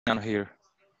here.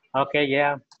 Okay,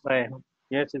 yeah.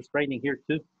 Yes, it's raining here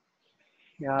too.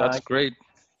 That's great.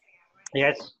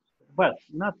 Yes. Well,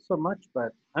 not so much,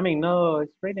 but I mean, no,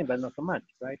 it's raining, but not so much,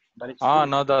 right? But it's Ah, good.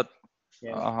 not that.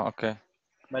 Yeah, Okay.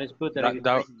 but it's good that That it's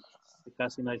that raining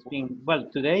because it's been well.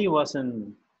 Today it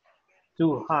wasn't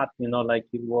too hot, like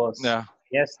it was yeah.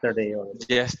 yesterday or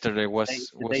Yesterday the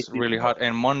was days really hot, before.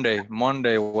 and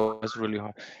Monday was really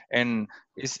hot. And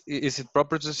is it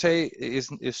proper to say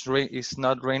is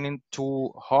not raining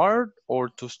too hard or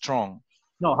too strong?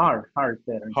 No, hard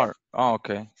better. Yeah. Hard. Oh,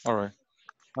 okay. All right.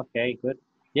 Okay, good.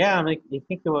 Yeah, I mean, I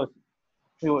think it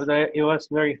was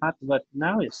very hot, but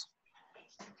now it's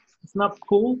not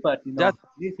cool, but That at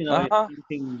least it's uh-huh.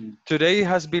 something Today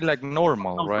has been like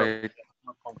normal, comfortable. right? Yeah,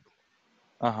 not comfortable.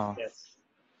 Uh-huh. Yes.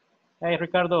 Hey,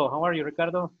 Ricardo, how are you,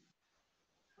 Ricardo?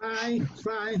 Fine.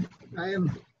 I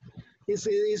am.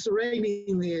 It's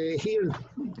raining here too.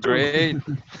 Great.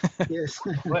 Yes.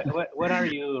 Where are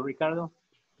you, Ricardo?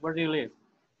 Where do you live?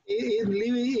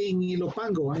 Living in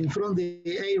Ilopango, in front of the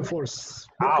Air Force,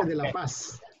 Bosque de la Okay.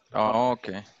 Paz. Oh,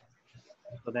 okay.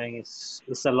 So then it's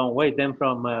a long way. Then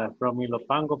from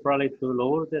Ilopango probably to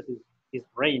Lourdes it's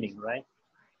raining, right?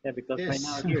 Yeah, because right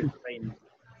now Yes. here it's raining.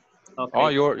 Oh,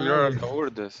 Okay. you're at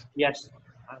Lourdes. Yes.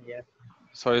 Yes.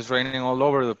 So it's raining all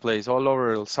over the place, all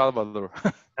over El Salvador.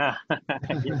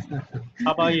 Yes.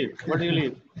 How about you? Where do you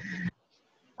live?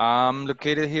 I'm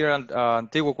located here at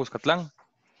Antiguo Cuscatlán.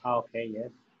 Okay.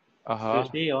 Yes. You Uh-huh.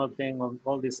 see,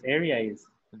 all this area is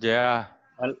Yeah.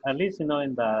 at least in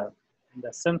the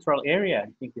central area.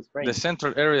 I think it's The raining.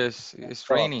 central area is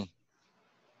So, rainy.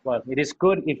 well, it is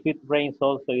good if it rains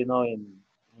also, in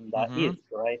the Mm-hmm. east,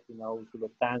 right?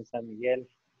 Yucatan, San Miguel,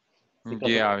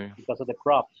 Yeah. because of the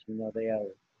crops. They are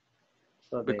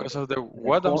so Because of the the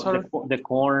what? I'm corn, sorry. the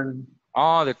corn,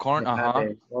 Oh, the corn. they have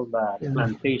Uh-huh. all the Yeah.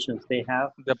 plantations they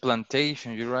have. The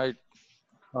plantation. You're right.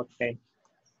 Okay,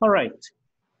 all right.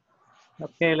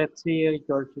 Okay, let's see.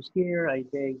 George is here. Aide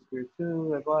is here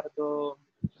too. Eduardo.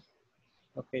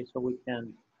 Okay, so we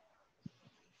can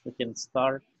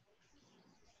start.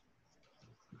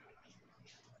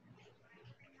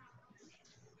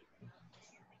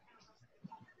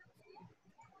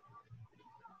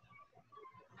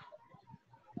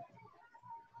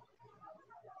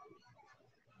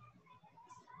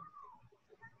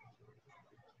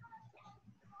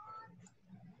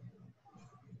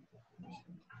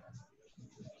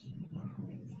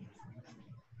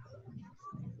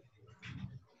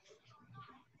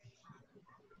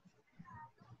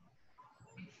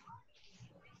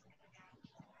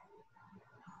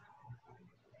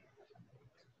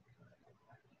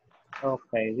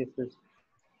 Okay, this is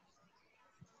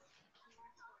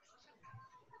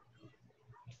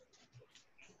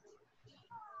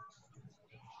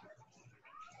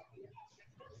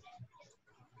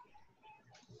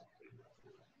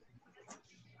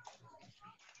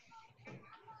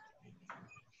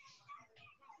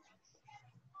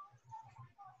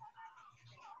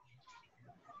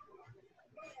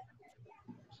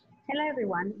Hello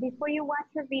everyone, before you watch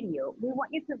the video, we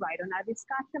want you to write on our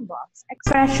discussion box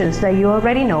expressions that you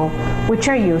already know, which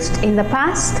are used in the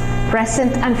past,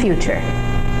 present, and future.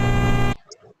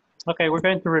 okay. We're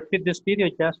going to repeat this video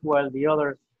just while the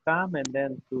others come, and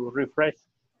then to refresh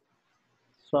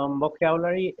some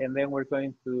vocabulary, and then we're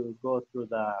going to go through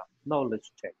the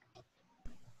knowledge check.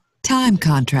 Time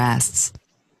contrasts.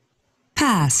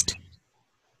 Past.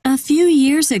 A few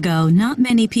years ago, not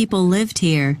many people lived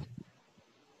here.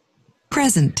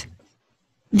 Present.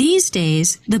 These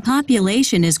days, the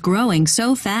population is growing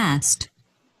so fast.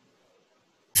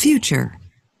 Future.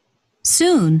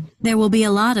 Soon, there will be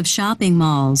a lot of shopping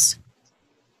malls.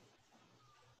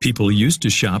 People used to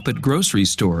shop at grocery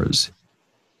stores.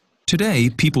 Today,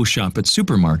 people shop at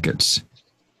supermarkets.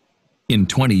 In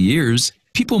 20 years,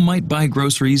 people might buy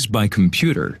groceries by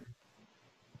computer.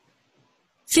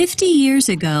 50 years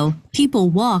ago, people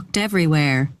walked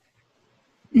everywhere.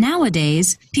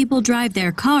 Nowadays, people drive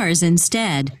their cars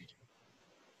instead.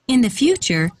 In the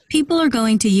future, people are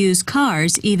going to use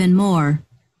cars even more.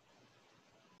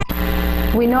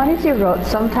 We notice you wrote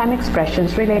some time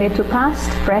expressions related to past,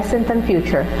 present, and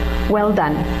future. Well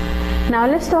done. Now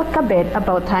let's talk a bit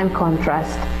about time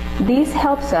contrast. This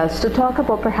helps us to talk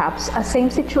about perhaps a same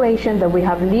situation that we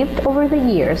have lived over the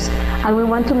years, and we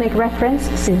want to make reference,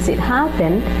 since it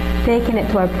happened, taking it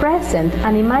to our present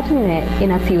and imagining it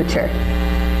in a future.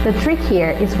 The trick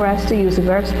here is for us to use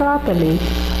verbs properly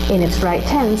in its right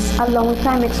tense along with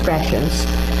time expressions.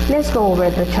 Let's go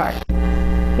over the chart.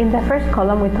 In the first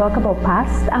column, we talk about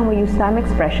past and we use time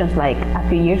expressions like a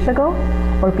few years ago,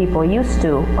 or people used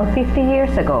to, or 50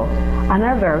 years ago. And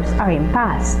our verbs are in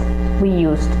past. We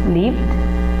used lived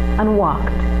and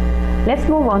walked. Let's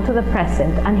move on to the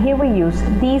present, and here we use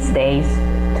these days,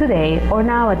 today, or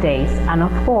nowadays. And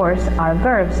of course, our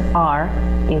verbs are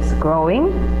is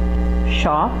growing,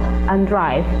 shop, and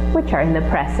drive, which are in the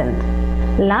present.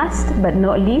 Last but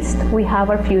not least, we have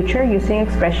our future using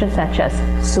expressions such as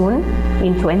soon,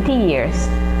 in 20 years,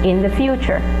 in the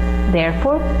future.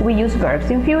 Therefore, we use verbs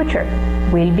in future.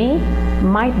 Will be,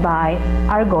 might buy,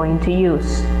 are going to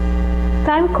use.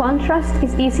 Time contrast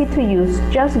is easy to use.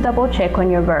 Just double check on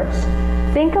your verbs.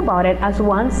 Think about it as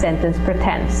one sentence per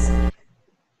tense.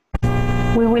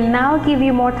 We will now give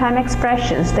you more time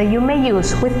expressions that you may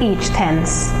use with each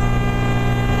tense.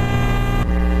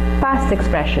 Past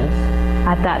expressions.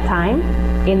 At that time,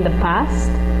 in the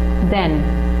past, then.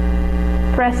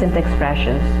 Present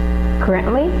expressions.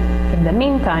 Currently, in the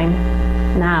meantime,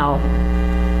 now.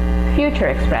 Future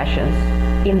expressions.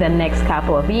 In the next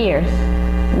couple of years.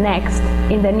 Next,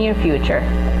 in the near future.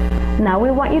 Now we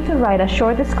want you to write a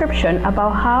short description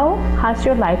about how has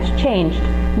your life changed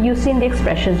using the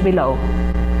expressions below.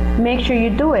 Make sure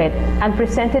you do it and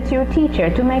present it to your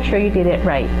teacher to make sure you did it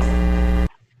right.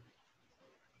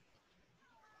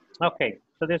 Okay,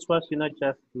 so this was,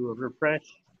 just to refresh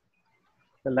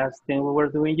the last thing we were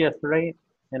doing yesterday.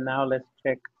 And now let's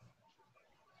check.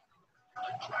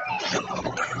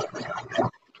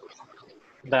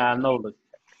 The knowledge,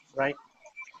 right?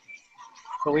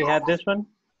 So we had this one.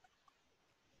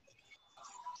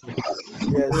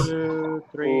 Yes. 2,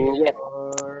 3, Yes.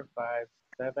 4, 5,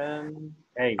 7,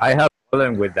 8. I have a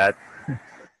problem with that.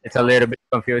 It's a little bit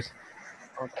confused.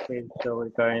 Okay, so we're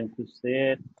going to see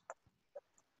it.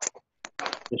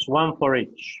 There's one for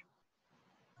each.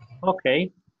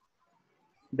 Okay.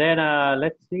 Then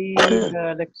let's see.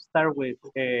 Let's start with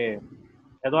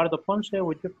Eduardo Ponce.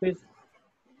 Would you please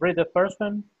read the first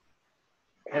one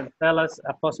and tell us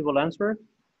a possible answer?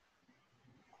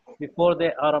 Before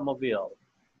the automobile.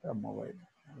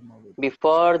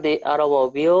 Before the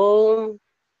automobile,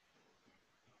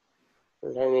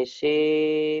 let me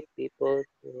see, people.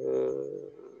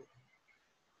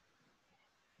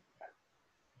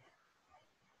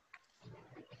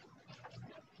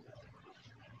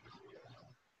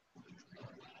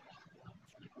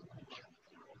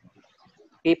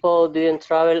 People didn't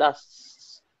travel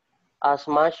as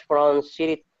much from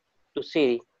city to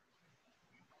city.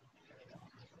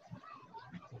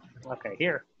 Okay,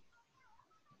 here.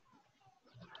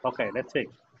 Okay, let's see.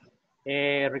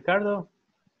 Ricardo,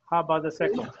 how about the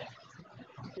second?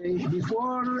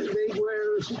 Before they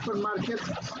were supermarkets,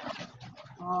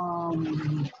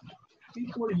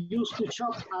 people used to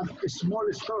shop at small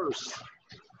stores.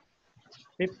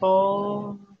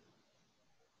 People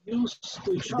Used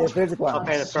to shop The first one.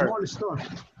 Okay, the at small first. store.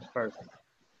 First.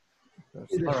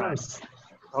 The All right. first.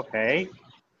 Okay.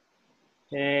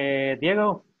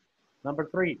 Diego, number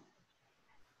 3.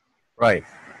 Right.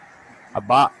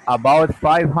 About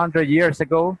 500 years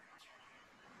ago,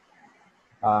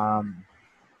 I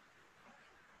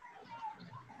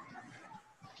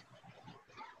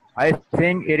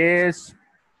think it is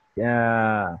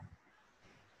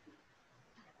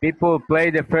people play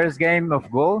the first game of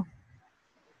Go.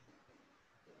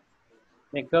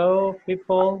 They go,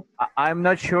 people. I'm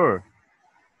not sure.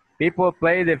 People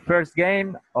play the first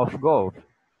game of golf.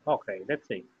 Okay, let's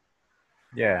see.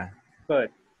 Yeah. Good.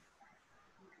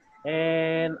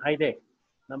 And Aide,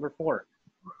 number 4.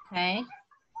 Okay.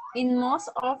 In most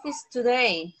offices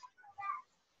today,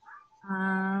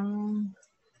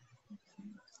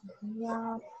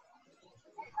 yeah.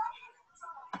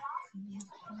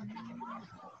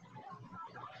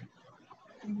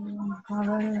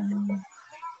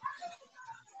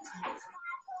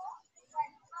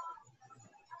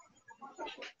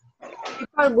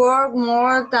 People work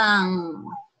more than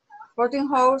 14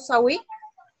 hours a week.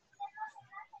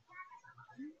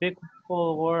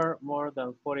 People work more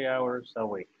than 40 hours a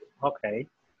week. Okay.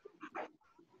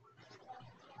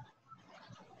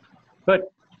 Good.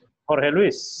 Jorge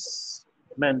Luis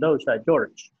Mendoza,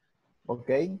 George.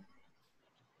 Okay.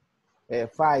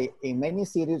 5. In many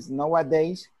cities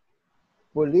nowadays,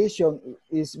 pollution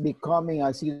is becoming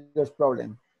a serious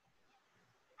problem.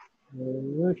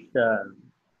 Pollution.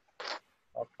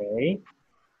 Okay.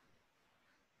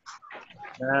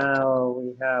 Now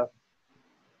we have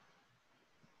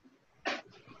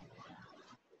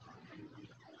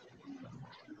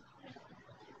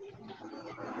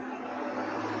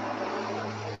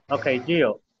okay,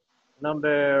 Gio,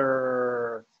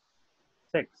 number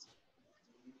 6.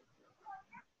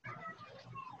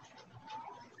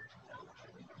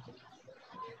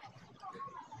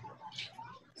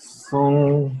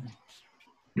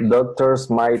 doctors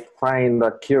might find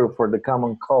a cure for the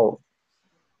common cold.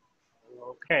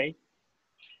 Okay.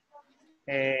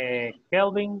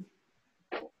 Kelvin?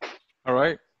 All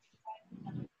right.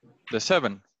 The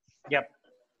 7. Yep.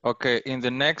 Okay, in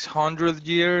the next 100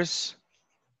 years,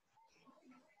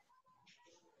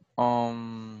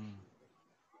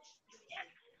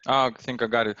 I think I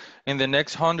got it. In the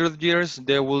next 100 years,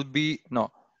 there will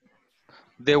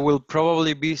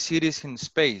probably be cities in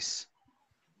space.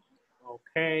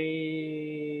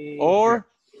 Okay. Or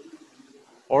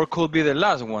could be the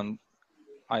last one.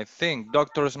 I think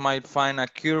doctors might find a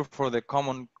cure for the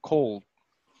common cold.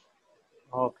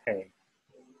 Okay.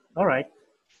 All right.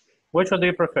 Which one do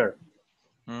you prefer?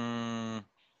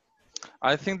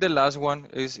 I think the last one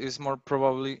is more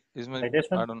probably Like this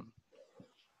one? I don't.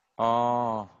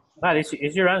 Oh.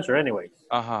 It's your answer, anyways.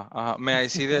 May I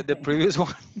see the previous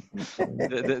one?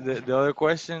 the other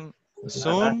question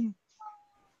soon.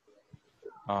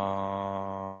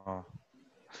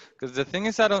 Because the thing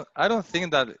is, I don't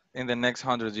think that in the next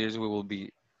 100 years we will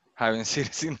be having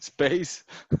cities in space.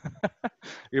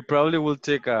 It probably will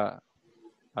take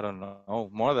I don't know,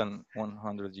 more than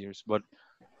 100 years, but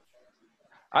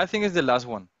I think it's the last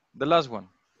one. The last one.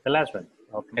 The last one.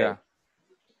 Okay. Yeah.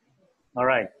 All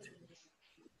right.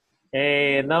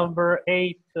 Number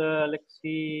 8. Let's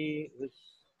see. Let's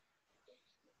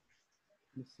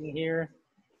see here.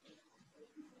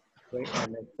 Wait a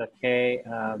minute. Okay.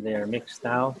 They're mixed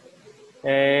now.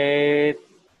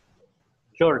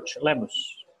 George Lemus.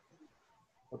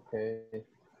 Okay.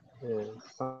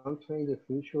 Sometime in the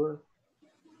future,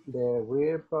 there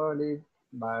will probably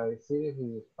by cities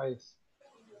in space.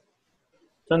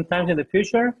 Sometimes in the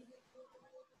future?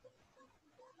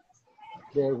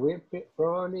 There will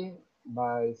probably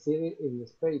by cities in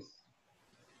space.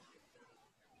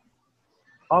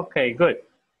 Okay, good.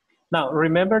 Now,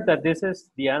 remember that this is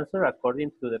the answer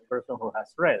according to the person who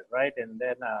has read, right? And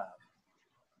then,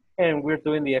 and we're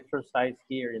doing the exercise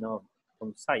here,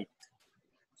 on site.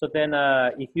 So then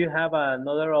if you have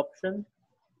another option,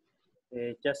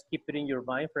 just keep it in your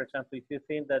mind. For example, if you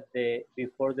think that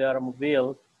before the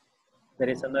automobile, there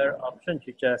is another option,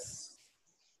 you just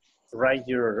write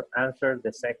your answer,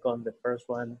 the second, the first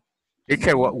one.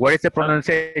 Teacher, what is the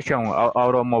pronunciation?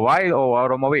 Automobile or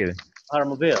automobile?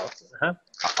 Automobile.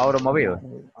 Automobile.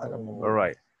 All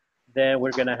right. Then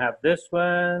we're gonna have this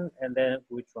one, and then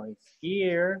which one is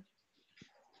here?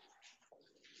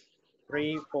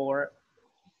 3, 4.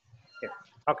 Here.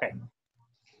 Okay.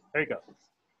 There you go.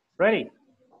 Ready?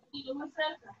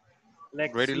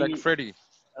 Let's Ready see. like Freddy.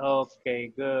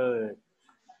 Okay, good.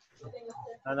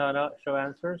 No. Show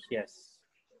answers. Yes.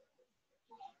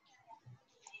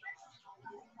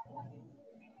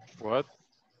 What?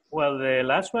 Well, the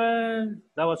last one,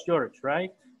 that was George,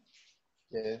 right?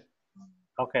 Yeah.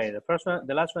 Okay,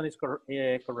 the last one is correct.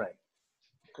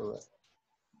 Correct.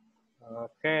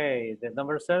 Okay, the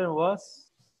number 7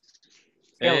 was?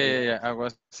 Yeah. I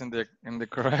was in the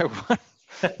correct one.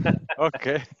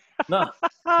 Okay. No,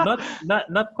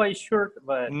 not quite sure,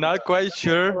 but not quite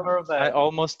sure. But, I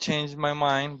almost changed my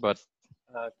mind, but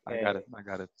okay. I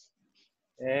got it.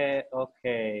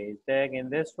 Okay, then in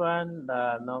this one,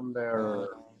 the number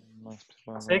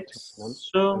 6,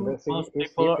 soon most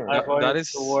people are going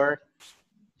to work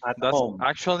at home. That's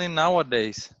actually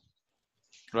nowadays,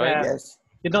 right? Yeah.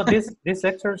 Yes. This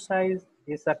exercise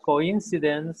is a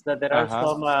coincidence that there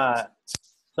are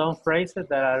some phrases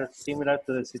that are similar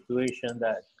to the situation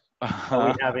that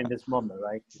we have in this moment,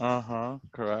 right?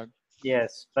 Correct.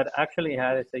 Yes, but actually it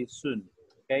has to say soon.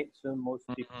 Okay, soon most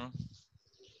people.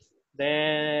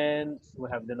 Then we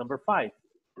have the number 5.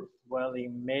 Well,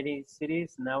 in many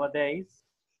cities nowadays,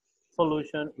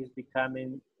 pollution is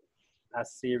becoming a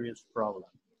serious problem.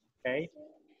 Okay.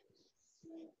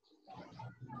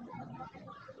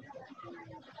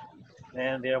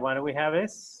 And the other one we have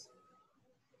is,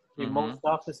 in most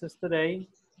offices today,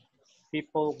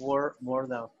 people work more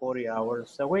than 40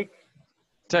 hours a week.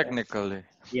 Technically.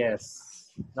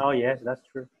 Yes. Oh, yes, that's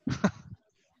true.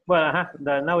 Well,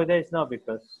 nowadays, no,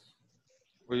 because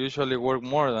we usually work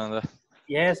more than that.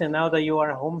 Yes, and now that you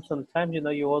are home, sometimes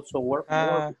you also work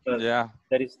more because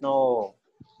there is no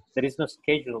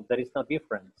schedule, there is no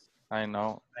difference. I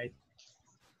know. Right?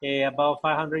 About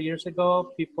 500 years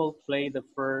ago, people played the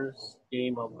first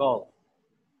game of golf.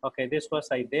 Okay, this was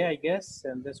Aide, I guess,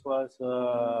 and this was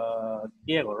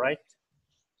Diego, right?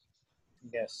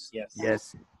 Yes.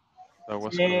 That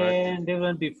was and correct.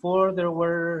 even before there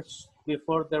were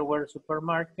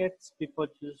supermarkets, people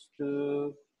used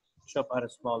to shop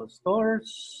at smaller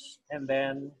stores, and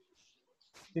then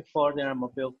before the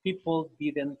automobile, people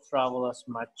didn't travel as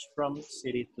much from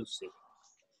city to city.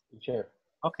 Sure.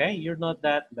 Okay, you're not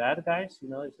that bad, guys. You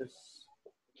know, it's just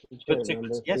good Teacher,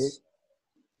 sequence. number Yes. 6.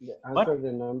 The What? answer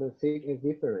the number 6 is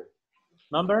different.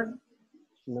 Number?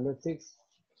 Number 6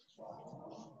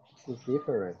 is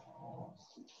different.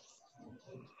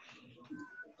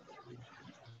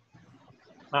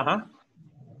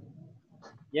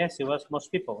 Yes, it was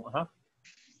most people.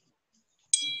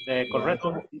 The correct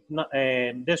one, not,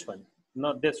 this one,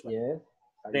 not this one. Yes.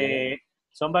 The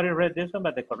somebody read this one,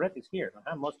 but the correct is here.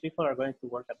 Most people are going to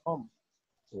work at home.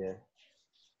 Yeah.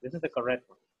 This is the correct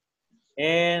one.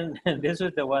 And this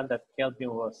is the one that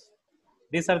Kelvin was.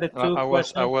 These are the two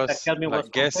questions that Kelvin was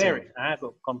guessing.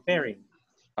 comparing.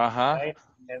 Right?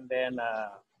 And then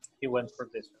he went for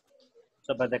this one.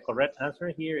 So, but the correct answer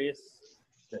here is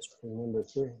this one. Number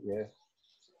 3, yeah.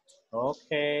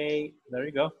 Okay, there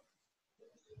you go.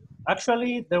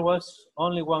 Actually, there was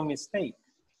only one mistake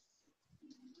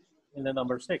in the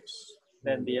number 6.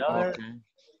 Then the other,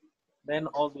 then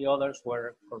all the others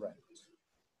were correct.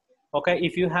 Okay,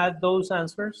 if you had those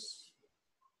answers,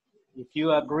 if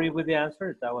you agree with the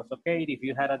answer, that was okay. If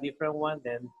you had a different one,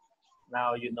 then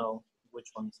now you know which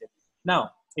one is it.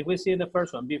 Now, if we see the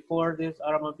first one, before this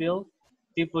automobile,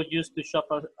 people used to shop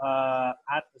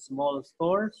at small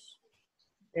stores.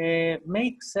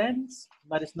 Makes sense,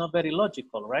 but it's not very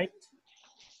logical, right?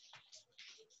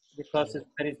 Because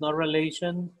there is no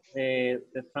relation,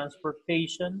 the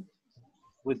transportation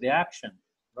with the action,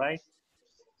 right?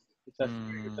 Because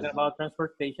you're talking about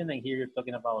transportation and here you're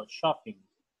talking about shopping.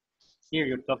 Here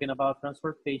you're talking about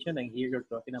transportation and here you're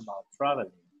talking about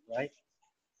traveling, right?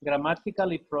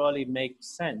 Grammatically probably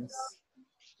makes sense,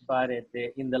 but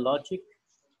in the logic,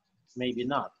 maybe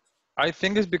not. I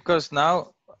think it's because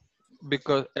now,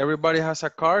 because everybody has a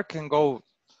car, can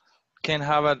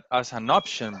have it as an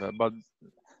option, but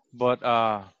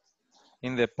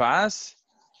in the past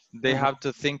they have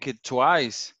to think it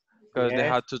twice because they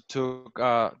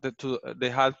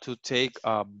had to take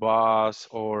a bus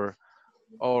or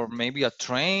maybe a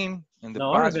train in the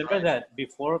past. Remember that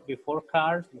before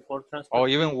cars, before transportation, or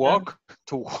even walk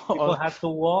to walk. People have to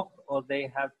walk or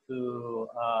they have to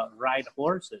ride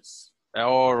horses.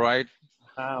 All right.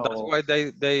 That's why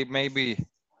they maybe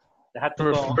they had to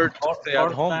prefer to stay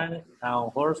at home. On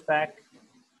horseback,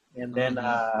 and then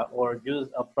or use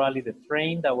probably the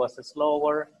train that was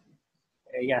slower.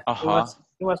 It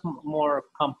was more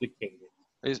complicated.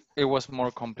 It was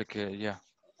more complicated, yeah.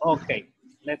 Okay,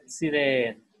 let's see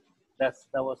that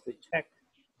was the check,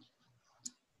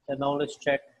 the knowledge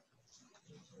check.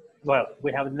 Well,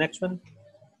 we have the next one.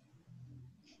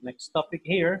 Next topic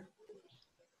here.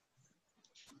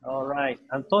 All right,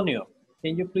 Antonio,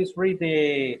 can you please read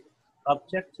the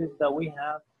objective that we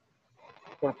have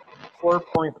for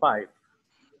 4.5?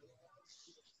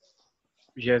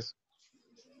 Yes.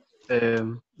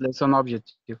 Lesson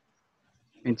objective.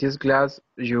 In this class,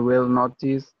 you will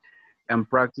notice and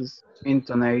practice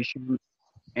intonation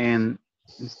and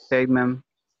statement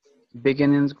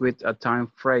beginnings with a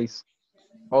time phrase.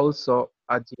 Also,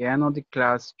 at the end of the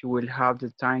class, you will have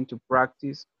the time to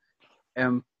practice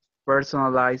and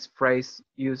personalized phrase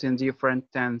using different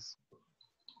tense.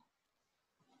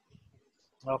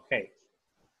 Okay.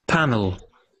 Panel.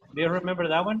 Do you remember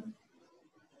that one?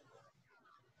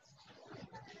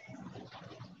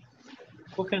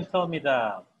 Who can tell me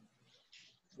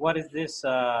what is this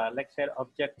lecture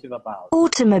objective about?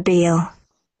 Automobile.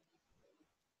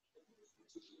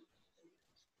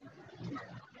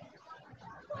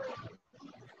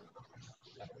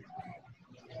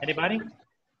 Anybody?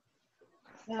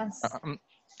 Yes.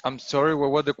 I'm sorry,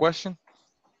 what was the question?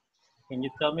 Can you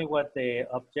tell me what the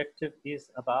objective is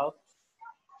about?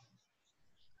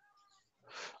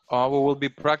 We will be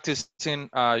practicing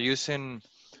using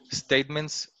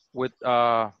statements with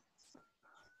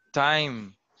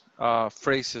time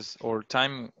phrases or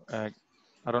time, I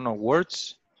don't know,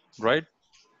 words, right?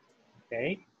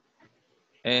 Okay.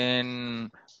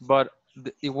 But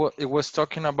it was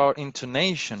talking about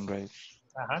intonation, right?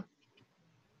 Uh-huh.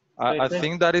 I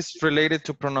think that is related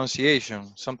to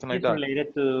pronunciation, something like that. It's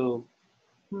related to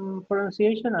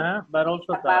pronunciation, but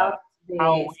also about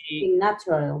how speaking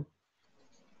natural.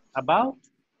 About?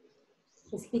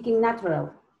 Speaking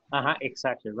natural.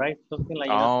 Exactly, right? Something like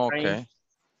okay.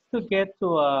 To get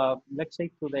to, let's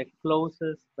say, to the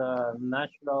closest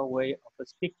natural way of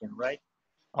speaking, right?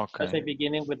 Okay. As a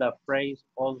beginning with a phrase,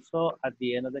 also at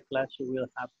the end of the class, you will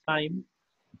have time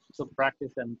to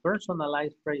practice and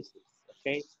personalize phrases,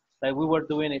 okay? Like we were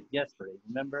doing it yesterday.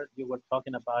 Remember, you were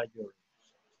talking about your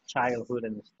childhood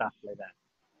and stuff like that.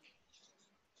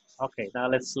 Okay, now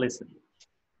let's listen.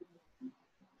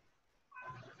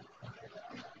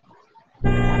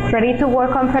 Ready to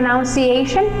work on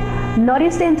pronunciation?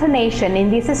 Notice the intonation in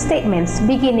these statements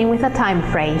beginning with a time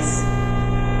phrase.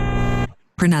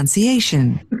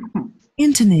 Pronunciation.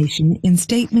 Intonation in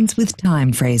statements with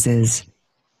time phrases.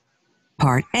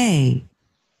 Part A.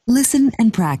 Listen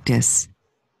and practice.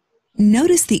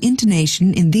 Notice the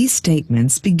intonation in these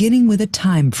statements beginning with a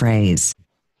time phrase.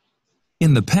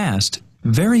 In the past,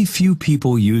 very few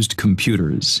people used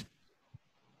computers.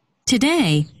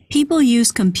 Today, people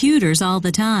use computers all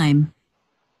the time.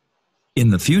 In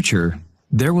the future,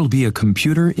 there will be a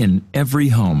computer in every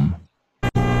home.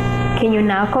 Can you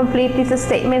now complete these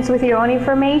statements with your own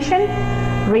information?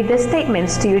 Read the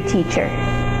statements to your teacher.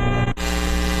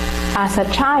 As a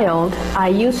child, I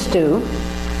used to.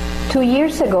 2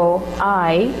 years ago,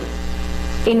 I.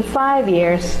 In 5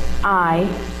 years, I.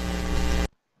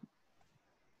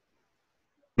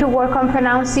 To work on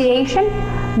pronunciation.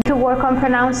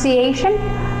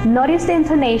 Notice the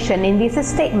intonation in these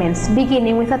statements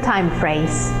beginning with a time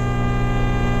phrase.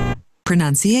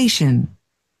 Pronunciation.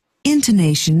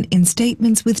 Intonation in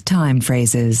statements with time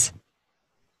phrases.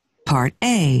 Part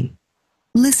A.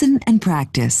 Listen and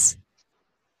practice.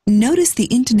 Notice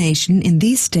the intonation in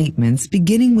these statements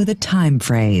beginning with a time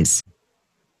phrase.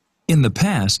 In the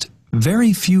past,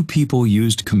 very few people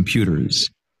used computers.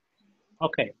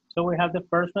 Okay, so we have the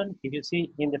first one. If you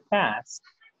see in the past,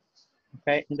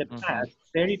 okay, in the past,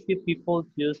 very few people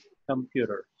used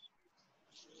computers.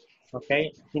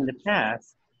 Okay, in the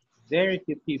past, very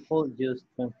few people used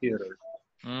computers.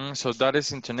 So that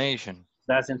is intonation.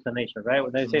 That's intonation, right?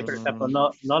 When they say, for example,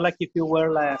 not like if you were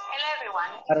like,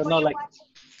 I don't know, like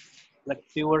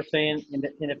if you were saying in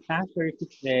the past, very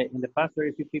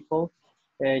few people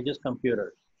use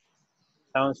computers.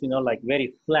 Sounds, you know, like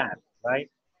very flat, right?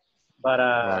 But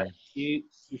Right.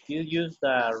 if you use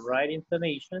the right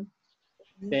intonation,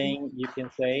 then you can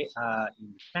say in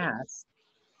the past,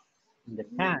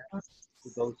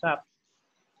 it goes up,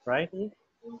 right?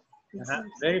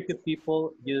 Very few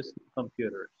people use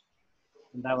computers,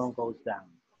 and that one goes down.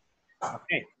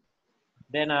 Okay,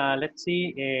 then let's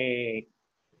see,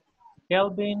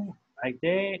 Kelvin,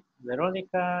 Aide,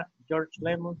 Veronica, George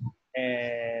Lemon,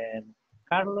 and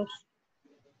Carlos.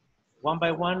 One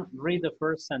by one, read the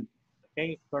first sentence.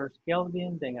 Okay, first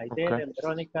Kelvin, then Aide, then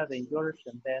Veronica, then George,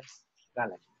 and then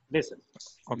Galaxy. Listen.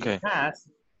 Okay. In the past,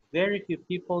 very few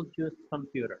people used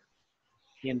computers.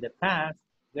 In the past,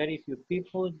 very few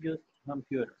people used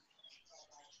computers.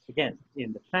 Again,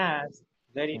 in the past,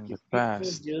 very few people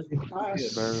used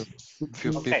computers. Very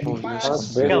few Okay. people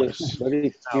use Very, computers. very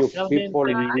Now, few Kelvin, people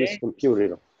then use Aide,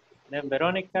 computer. then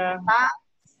Veronica.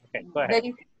 Okay, go ahead.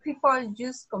 Very few people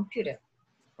use computer.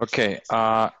 Okay.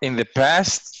 In the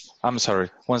past, I'm sorry,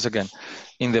 once again.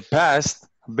 In the past,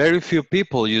 very few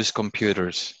people use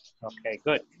computers. Okay,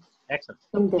 good. Excellent.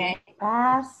 In the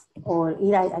past, or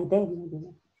I did.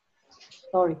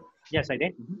 Sorry. Yes, I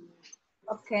did.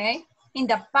 Okay. In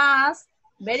the past,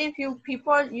 very few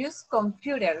people use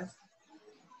computers.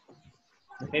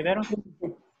 Okay, Vero?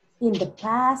 In the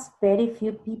past, very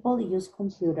few people use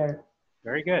computer.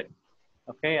 Very good.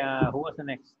 Okay, who was the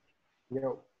next?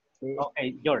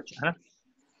 Okay, George.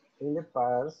 In the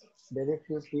past, very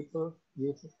few people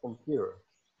use computer.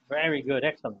 Very good,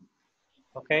 excellent.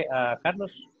 Okay, Carlos.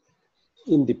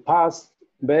 In the past,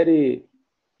 very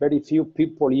few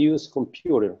people use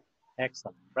computer.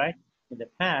 Excellent, right? In the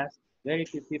past, very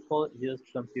few people use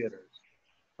computers.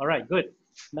 All right, good.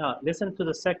 Now, listen to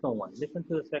the second one. Listen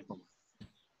to the second one.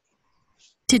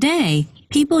 Today,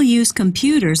 people use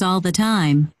computers all the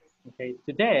time. Okay,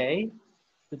 today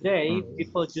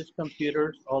people use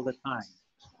computers all the time.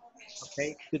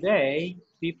 Okay, today,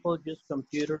 people use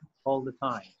computers all the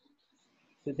time.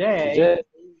 Today,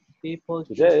 people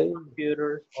use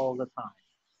computers all the time.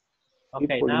 Okay,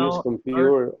 people now, use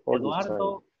computer all the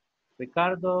Eduardo, time.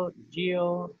 Ricardo,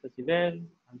 Gio, Cecibel,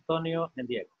 Antonio, and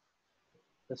Diego.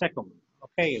 The second one.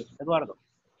 Okay, Eduardo.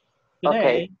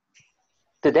 Okay.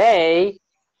 Today,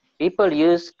 people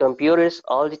use computers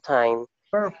all the time.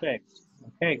 Perfect.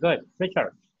 Okay, good.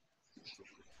 Richard.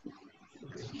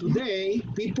 Today,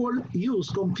 people use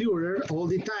computer all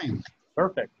the time.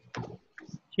 Perfect.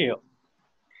 Gio.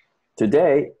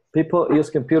 Today, people use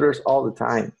computers all the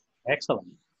time. Excellent.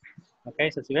 Okay,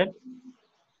 Cecibel.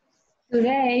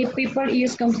 Today, people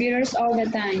use computers all the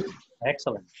time.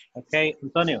 Excellent. Okay,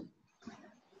 Antonio.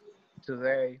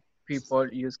 Today,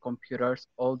 people use computers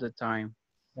all the time.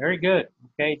 Very good.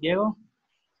 Okay, Diego.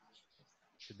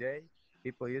 Today,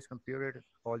 people use computers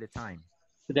all the time.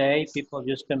 Today, people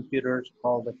use computers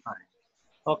all the time.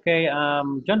 Okay,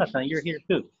 Jonathan, you're here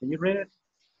too. Can you read it?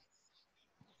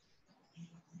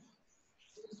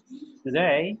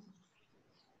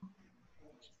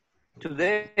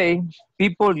 Today,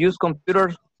 people use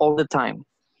computers all the time.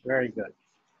 Very good.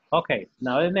 Okay,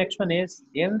 now the next one is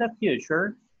in the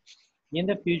future. In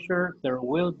the future, there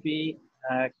will be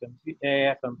a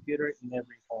computer in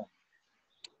every home.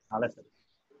 Now listen.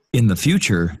 In the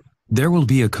future, there will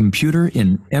be a computer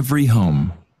in every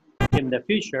home. In the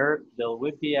future, there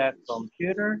will be a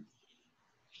computer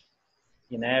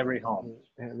in every home.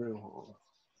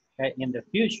 Okay, in the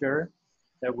future,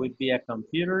 there will be a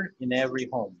computer in every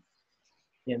home.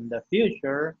 In the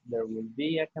future, there will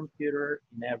be a computer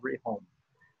in every home.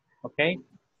 Okay,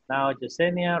 now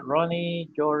Yesenia, Ronnie,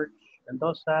 George,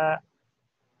 Mendoza,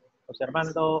 Jose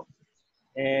Armando,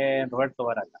 and Roberto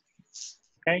Barata.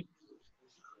 Okay,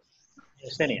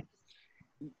 Yesenia.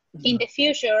 In the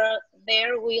future,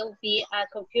 there will be a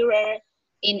computer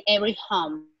in every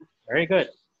home. Very good.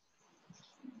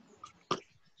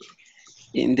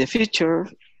 In the future,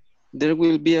 there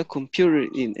will be a computer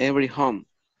in every home.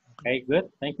 Okay, good.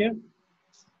 Thank you.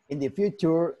 In the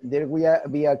future, there will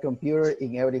be a computer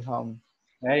in every home.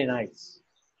 Very nice.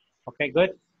 Okay,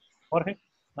 good. Jorge?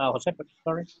 Jose,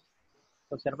 sorry.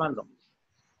 Jose Armando.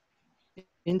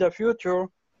 In the future,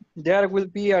 there will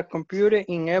be a computer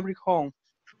in every home.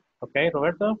 Okay,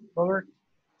 Roberto? Robert?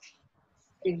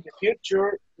 In the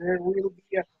future, there will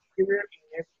be a computer in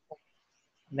every home.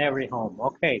 In every home.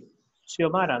 Okay.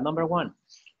 Xiomara, number 1.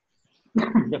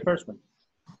 The first one.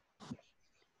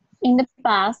 In the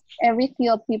past, very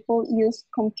few people use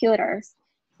computers.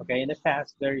 Okay, in the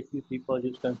past, very few people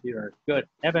use computers. Good.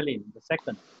 Evelyn, the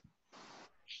second.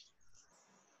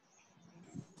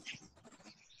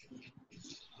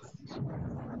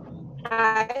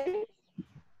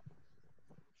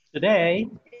 Today,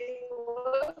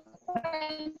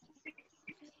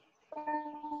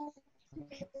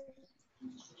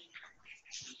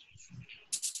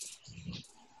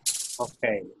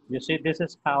 okay, you see, this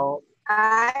is how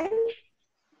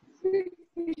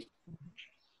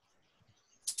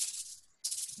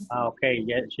okay,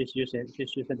 yeah, she's using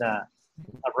a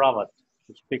robot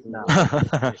to speak now.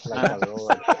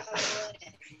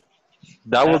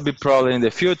 That would be probably in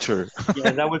the future.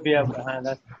 Yeah, that would be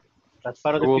that's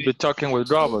part of the We'll future. be talking with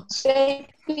robots.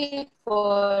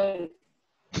 People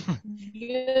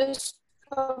use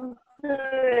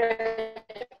computers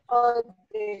all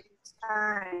the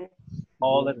time.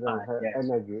 All the time, yes.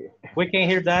 We can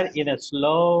hear that in a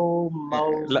slow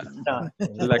motion.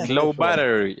 Like low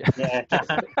battery. Yeah.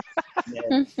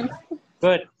 Yeah.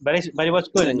 Good, but it was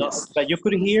good. No? But you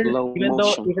could hear, even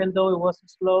though it was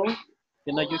slow,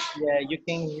 you know, you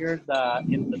can hear the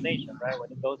intonation, right?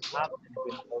 When it goes up and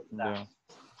when it goes down. Yeah.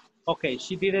 Okay,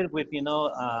 she did it with, you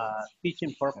know,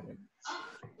 teaching purpose.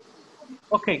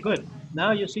 Okay, good.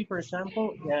 Now you see, for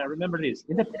example, remember this.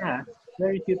 In the past,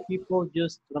 very few people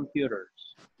used computers.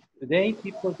 Today,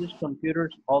 people use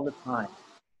computers all the time.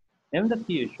 In the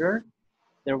future,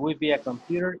 there will be a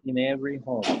computer in every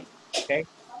home, okay?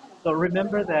 So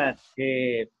remember that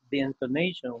the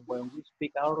intonation when we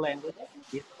speak our language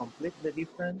is completely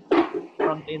different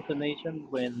from the intonation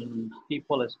when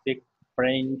people speak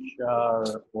French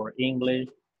or English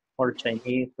or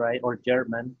Chinese, right? Or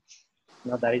German.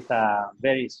 You know, that is a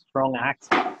very strong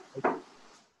accent. Right?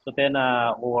 So then,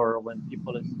 or when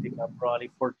people speak probably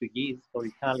Portuguese or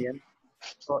Italian.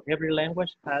 So every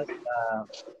language has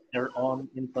their own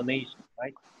intonation,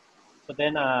 right? So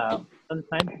then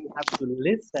sometimes you have to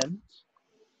listen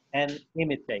and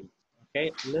imitate,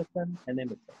 okay? Listen and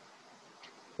imitate.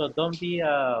 So don't be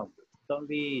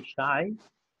shy,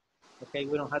 okay?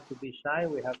 We don't have to be shy.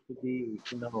 We have to be,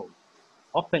 you know,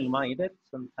 open-minded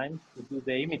sometimes to do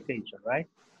the imitation, right?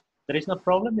 There is no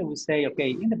problem if we say,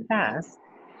 okay, in the past,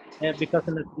 because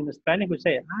in Spanish we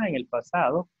say, en el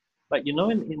pasado, but you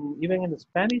know, even in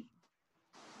Spanish,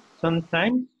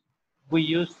 sometimes we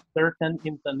use certain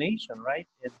intonation, right?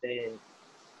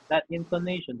 That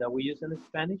intonation that we use in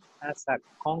Spanish has a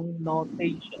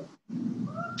connotation,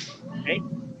 okay?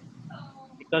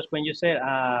 Because when you say,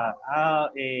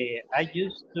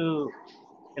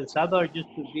 El Salvador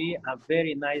used to be a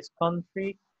very nice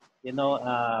country, you know,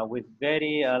 with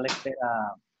very, let's say,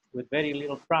 with very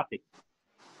little traffic.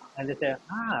 And they say,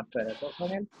 pero eso fue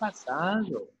en el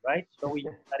pasado, right? So we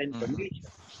use that information,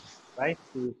 right?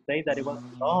 To say that it was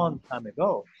a long time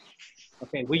ago.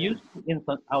 Okay, we use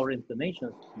our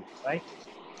intonations, right?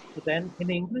 So then in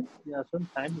English, you know,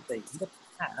 sometimes we say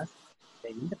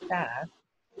in the past,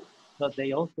 but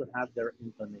they also have their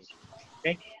intonation,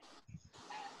 okay?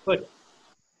 Good.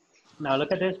 Now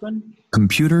look at this one.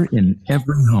 Computer in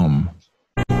every home.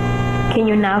 Can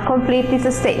you now complete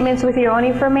these statements with your own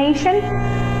information?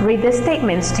 Read the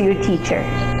statements to your teacher.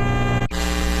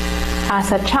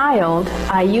 As a child,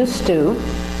 I used to.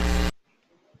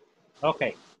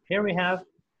 Okay, here we have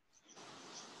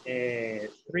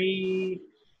 3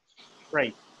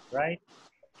 phrases, right?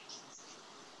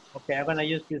 Okay, I'm gonna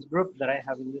use this group that I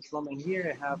have in this moment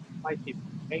here. I have 5 people,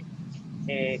 okay?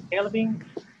 Kelvin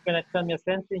is gonna tell me a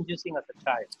sentence using as a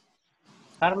child.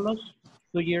 Carlos,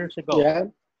 2 years ago. Yeah.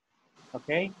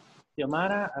 Okay,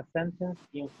 Xiomara, a sentence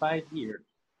in 5 years.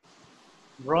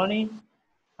 Ronnie,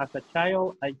 as a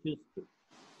child, I used to.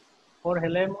 Jorge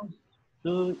Lemos,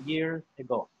 2 years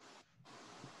ago.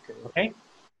 Okay?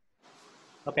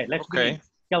 Okay, let's begin.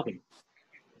 Kelvin.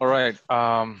 All right.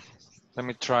 Let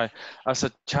me try. As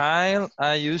a child,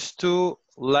 I used to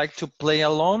like to play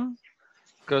alone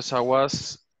because I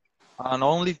was an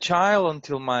only child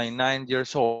until my 9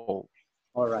 years old.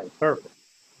 All right, perfect.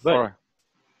 Good. All right.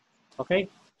 Okay,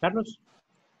 Carlos?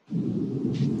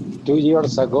 2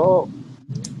 years ago,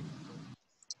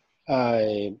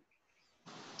 I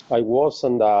was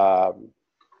on the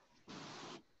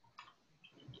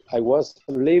I was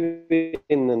living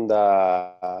in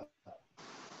the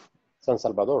San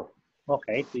Salvador.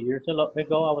 Okay, 2 years ago,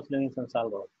 I was living in San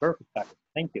Salvador. Perfect, Carlos.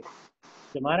 Thank you.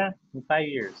 Xiomara, in 5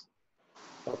 years.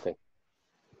 Okay.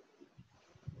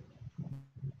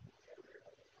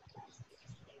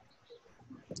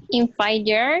 In 5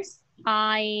 years,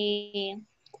 I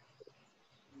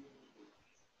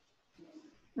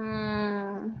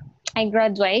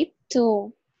graduate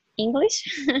to English.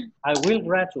 I will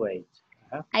graduate.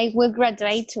 I will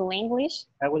graduate to English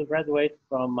I will graduate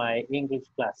from my English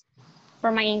class.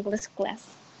 for my English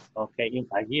class. Okay, in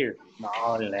 5 years. No,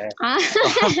 less. Ah.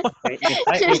 Okay,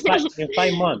 in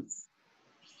 5 months.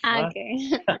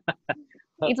 Okay.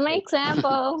 It's my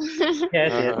example.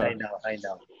 Yes, I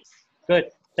know.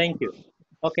 Good, thank you.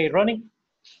 Okay, Ronnie?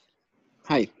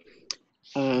 Hi.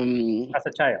 As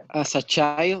a child. As a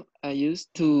child, I used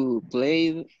to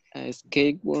play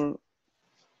skateboard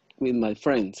with my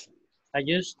friends. I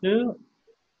used to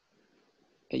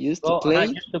play. I used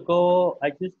to go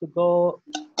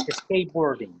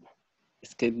skateboarding.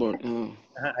 Skateboard.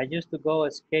 I used to go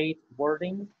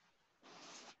skateboarding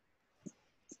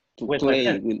To with play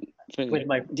my friends.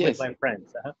 With my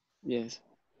friends. Yes.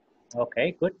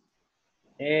 Okay, good.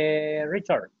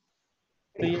 Richard,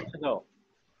 2 years ago.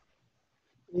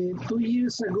 2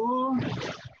 years ago,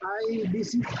 I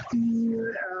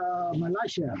visited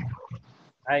Malaysia.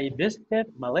 I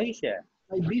visited Malaysia.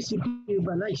 I visited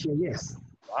Malaysia, yes.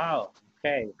 Wow.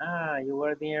 Okay. You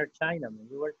were near China.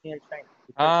 You were near China.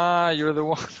 You're the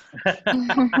one.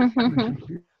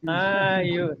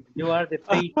 You are the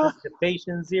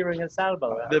patient zero in El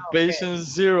Salvador. The patient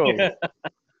zero.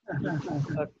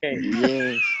 Okay.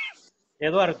 Yes.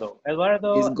 Eduardo.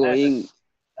 He's going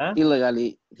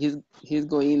illegally. He's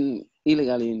going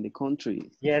illegally in the country.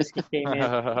 Yes, he came in.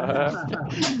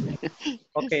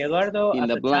 Okay, Eduardo, in as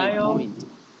the a blind child, point.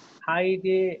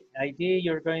 Heidi,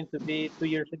 you're going to be 2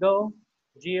 years ago.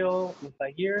 Gio, in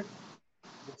 5 years.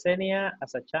 Yesenia,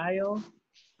 as a child.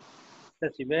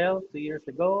 Cecibel, 2 years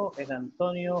ago. And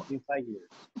Antonio, in 5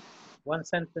 years. One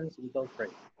sentence with those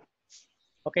phrases.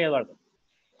 Okay, Eduardo.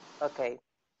 Okay.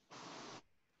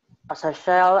 As a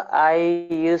child, I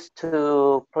used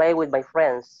to play with my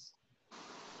friends.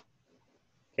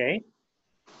 Okay.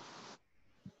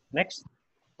 Next.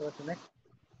 What's the next?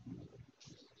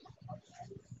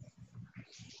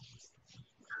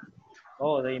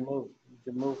 Oh, they moved.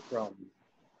 You moved from.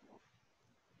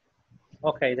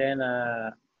 Okay, then.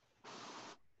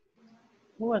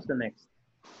 Who was the next?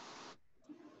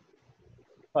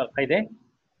 Well, Aide.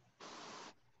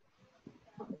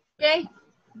 Okay.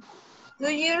 2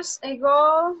 years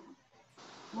ago,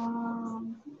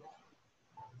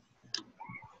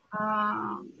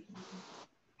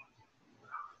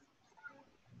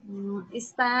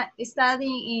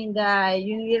 studying in the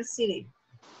university.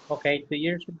 Okay, 2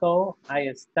 years ago,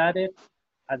 I studied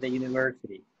at the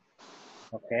university.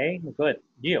 Okay, good.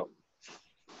 Gio.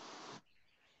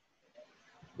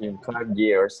 In 5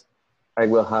 years, I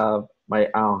will have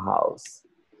my own house.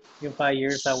 In 5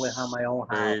 years, I will have my own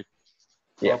house.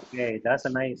 Yeah. Okay, that's a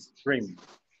nice dream.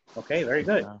 Okay, very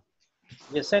good.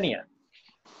 Yesenia.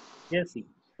 Jesse.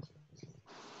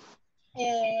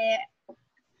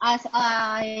 As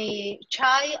a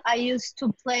child, I used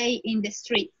to play in the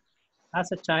street.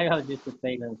 As a child, I used to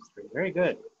play in the street. Very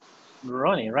good.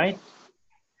 Ronnie, right?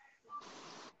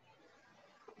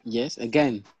 Yes,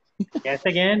 again. Yes,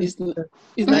 again. It's not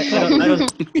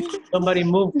somebody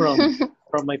moved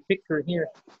from my picture here.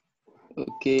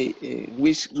 Okay,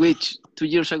 which 2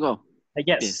 years ago?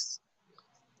 Yes.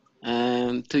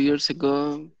 2 years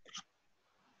ago,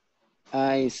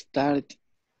 I started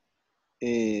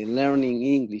learning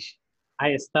English.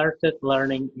 I started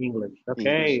learning English.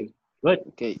 Okay, good.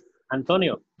 Okay.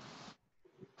 Antonio.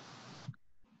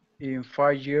 In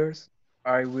 5 years,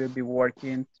 I will be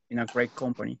working in a great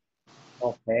company.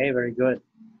 Okay, very good.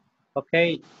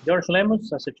 Okay, George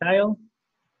Lemus, as a child.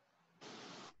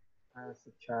 As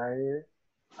a child,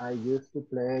 I used to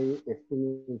play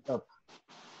spinning top.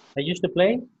 I used to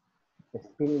play?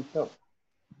 Spinning top.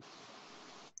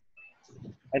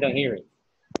 I don't hear it.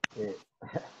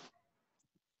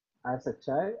 As a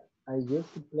child, I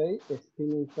used to play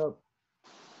spinning top.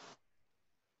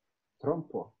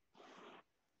 Trompo.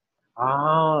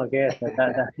 Oh, yes.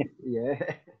 Yeah.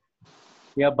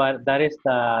 Yeah, but that is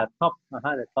the top.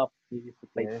 The top we used to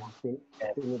play. Yeah,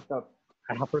 spinning top.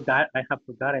 I have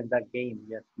forgotten that game.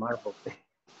 Yes, marble. Yeah.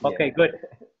 Okay, good.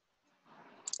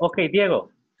 Okay,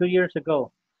 Diego, 2 years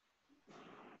ago.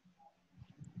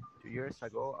 2 years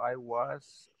ago, I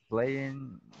was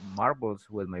playing marbles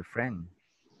with my friend.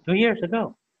 2 years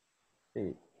ago.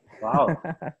 Sí. Wow,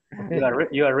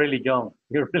 you are really young.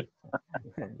 You're really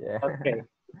Yeah. okay.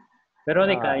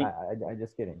 Veronica, No, I'm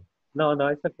just kidding. No,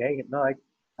 it's okay. No,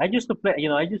 I used to play.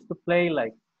 I used to play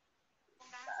like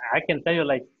I can tell you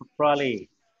like probably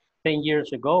 10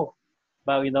 years ago,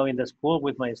 but in the school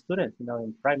with my students,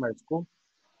 in primary school,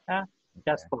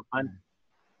 just for fun.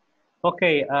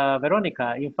 Okay,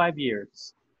 Veronica, in 5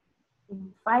 years.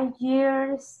 In 5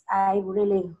 years, I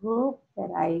really hope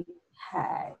that I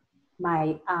had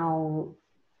my own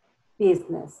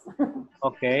business.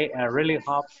 Okay, I really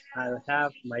hope I'll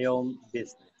have my own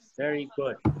business. Very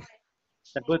good.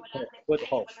 It's a good hope. Good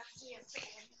hope.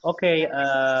 Okay,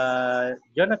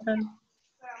 Jonathan,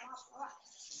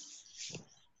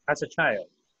 as a child.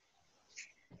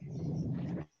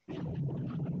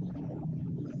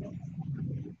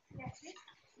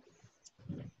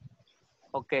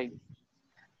 Okay.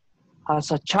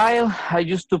 As a child, I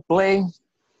used to play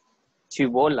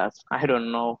chibolas. I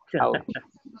don't know how to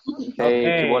say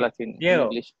Okay, chibolas in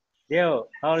English. Diego,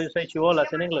 how do you say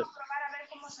chibolas in English?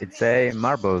 It's a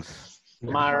marbles.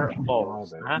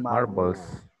 Marbles. Marbles.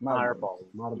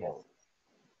 Marbles.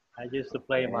 I used to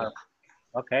play marbles.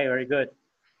 Okay, very good.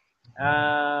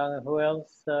 Who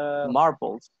else?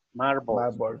 Marbles.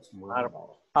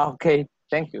 Marbles. Okay,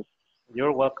 thank you.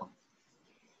 You're welcome.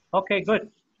 Okay, good.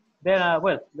 Then,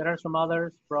 there are some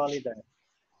others probably that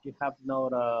you have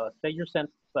not say your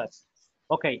sentence, but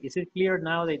okay, is it clear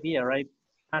now the idea, right?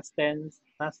 Past tense,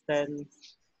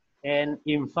 and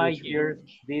in 5 years,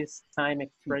 this time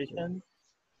expression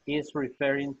is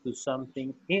referring to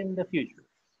something in the future.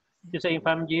 You say in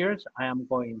 5 years, I am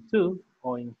going to,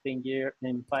 or in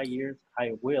 5 years,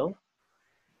 I will.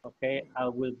 Okay, I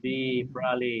will be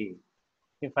probably,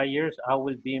 in 5 years, I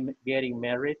will be getting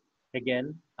married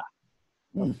again.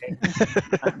 Okay.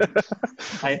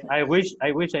 I wish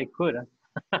I could.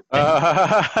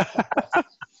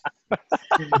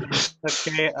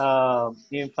 Okay.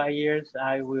 In 5 years,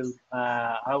 I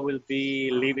will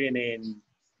be living in,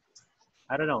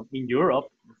 I don't know, in Europe.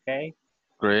 Okay.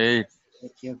 Great.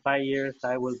 In 5 years,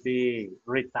 I will be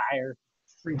retired.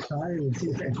 Retired.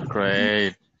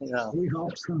 Great. We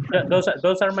hope so.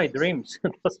 Those are my dreams.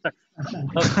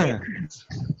 Okay.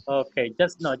 Okay.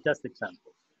 Just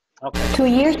example. Okay. 2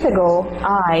 years ago,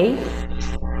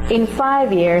 in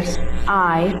 5 years,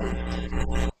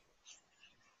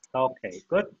 Okay,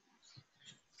 good.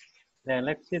 Then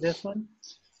let's see this one.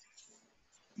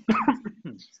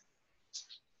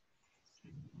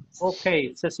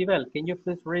 Okay, Cecibel, can you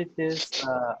please read this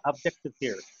objective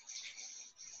here?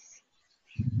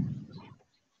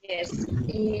 Yes.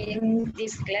 In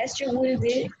this class, you will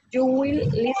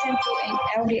listen to an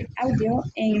audio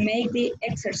and make the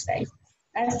exercise.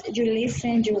 As you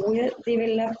listen, you will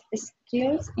develop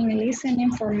skills in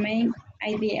listening for main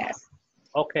ideas.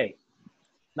 Okay.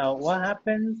 Now, what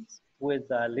happens with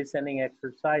listening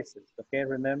exercises? Okay,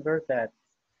 remember that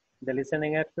the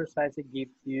listening exercise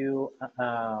gives you,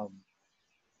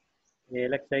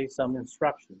 let's say, some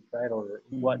instructions, right, or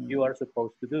what you are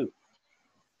supposed to do.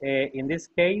 In this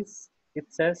case, it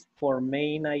says for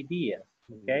main ideas.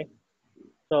 Okay,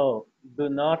 so do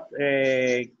not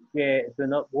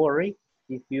worry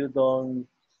if you don't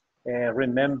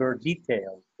remember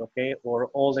details. Okay, or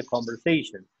all the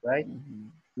conversations, right?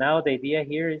 Now, the idea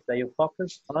here is that you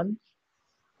focus on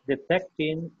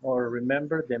detecting or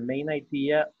remember the main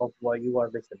idea of what you are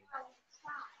listening.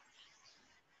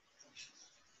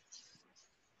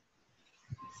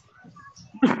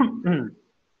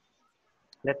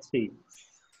 Let's see.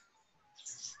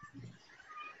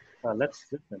 Let's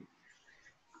listen.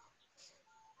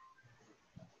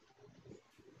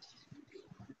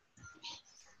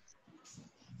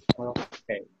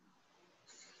 Okay.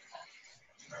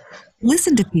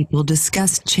 Listen to people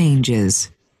discuss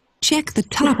changes. Check the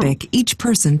topic each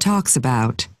person talks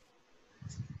about.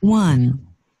 1.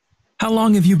 How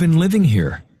long have you been living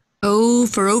here? Oh,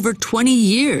 for over 20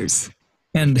 years.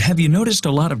 And have you noticed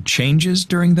a lot of changes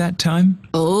during that time?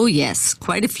 Oh, yes,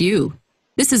 quite a few.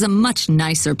 This is a much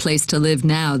nicer place to live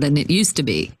now than it used to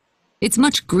be. It's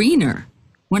much greener.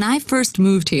 When I first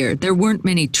moved here, there weren't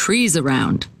many trees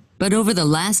around. But over the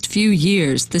last few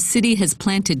years, the city has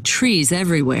planted trees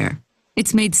everywhere.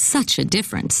 It's made such a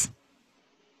difference.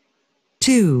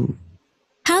 2.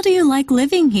 How do you like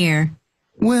living here?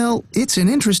 Well, it's an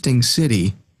interesting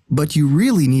city, but you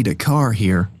really need a car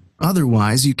here.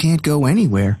 Otherwise, you can't go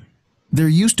anywhere. There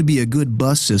used to be a good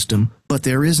bus system, but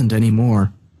there isn't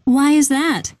anymore. Why is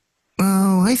that?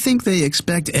 Oh, I think they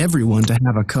expect everyone to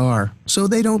have a car, so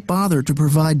they don't bother to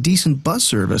provide decent bus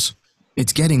service.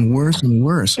 It's getting worse and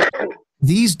worse.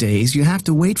 These days, you have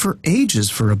to wait for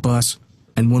ages for a bus,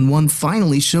 and when one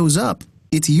finally shows up,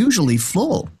 it's usually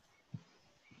full.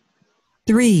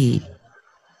 3.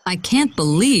 I can't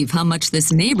believe how much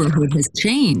this neighborhood has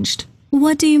changed.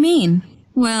 What do you mean?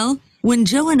 Well, when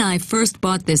Joe and I first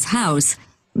bought this house,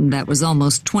 that was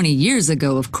almost 20 years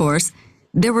ago, of course,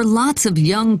 there were lots of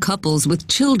young couples with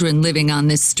children living on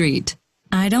this street.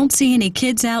 I don't see any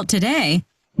kids out today.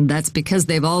 That's because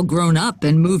they've all grown up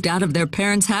and moved out of their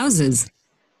parents' houses.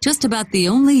 Just about the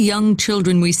only young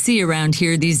children we see around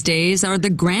here these days are the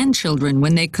grandchildren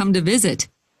when they come to visit.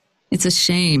 It's a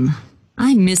shame.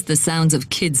 I miss the sounds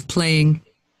of kids playing.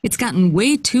 It's gotten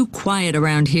way too quiet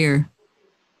around here.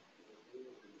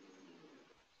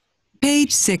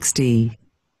 Page 60.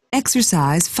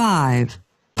 Exercise 5.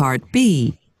 Part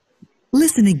B.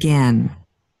 Listen again.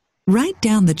 Write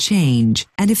down the change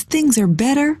and if things are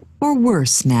better or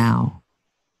worse now.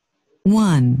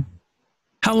 1.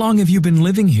 How long have you been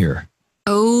living here?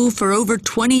 Oh, for over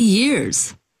 20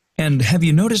 years. And have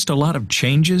you noticed a lot of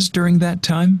changes during that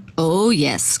time? Oh,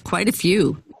 yes, quite a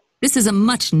few. This is a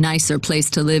much nicer place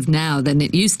to live now than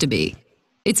it used to be.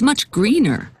 It's much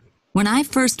greener. When I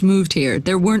first moved here,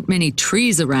 there weren't many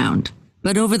trees around.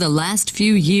 But over the last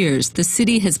few years, the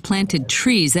city has planted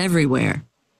trees everywhere.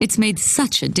 It's made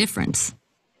such a difference.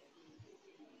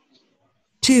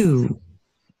 2.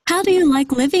 How do you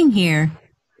like living here?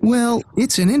 Well,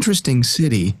 it's an interesting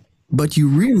city, but you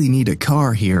really need a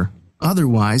car here.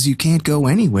 Otherwise, you can't go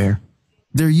anywhere.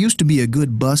 There used to be a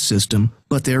good bus system,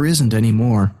 but there isn't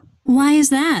anymore. Why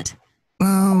is that?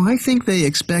 Oh, I think they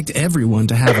expect everyone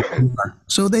to have a car,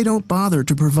 so they don't bother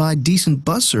to provide decent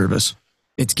bus service.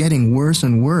 It's getting worse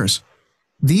and worse.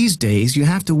 These days, you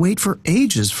have to wait for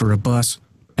ages for a bus,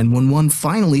 and when one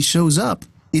finally shows up,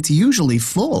 it's usually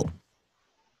full.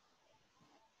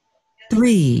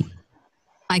 3.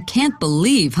 I can't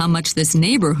believe how much this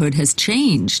neighborhood has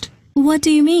changed. What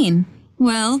do you mean?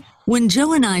 Well, when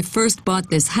Joe and I first bought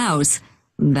this house,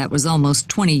 that was almost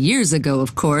 20 years ago,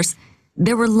 of course,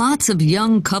 there were lots of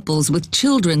young couples with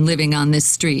children living on this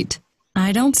street.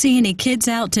 I don't see any kids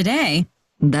out today.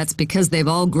 That's because they've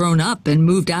all grown up and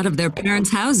moved out of their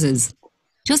parents' houses.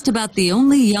 Just about the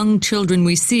only young children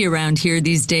we see around here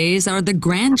these days are the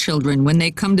grandchildren when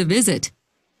they come to visit.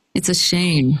 It's a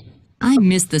shame. I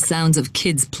miss the sounds of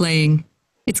kids playing.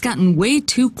 It's gotten way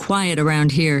too quiet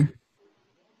around here.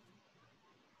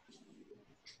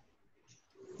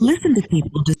 Listen to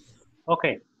people.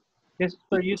 Okay, this is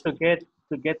for you to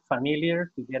get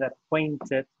familiar, to get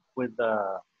acquainted with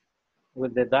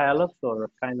the dialogues or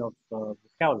kind of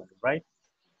vocabulary, right?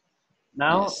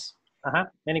 Now, Yes.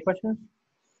 Any questions?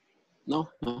 No,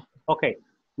 no. Okay,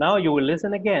 now you will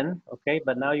listen again, okay,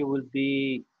 but now you will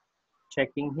be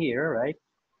checking here, right?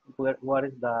 What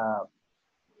is the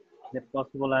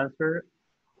possible answer?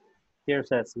 Here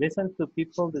says, listen to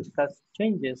people discuss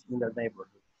changes in their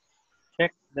neighborhood.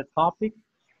 Check the topic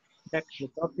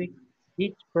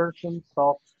each person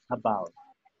talks about.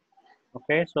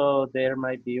 Okay, so there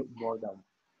might be more than.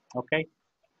 Okay,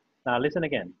 now listen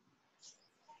again.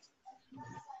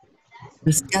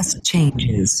 Discuss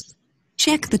changes.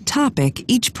 Check the topic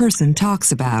each person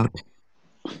talks about.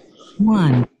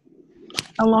 1.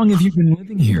 How long have you been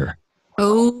living here?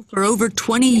 Oh, for over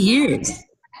 20 years.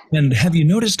 And have you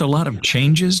noticed a lot of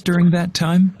changes during that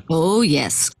time? Oh,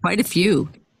 yes, quite a few.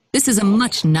 This is a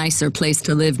much nicer place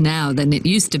to live now than it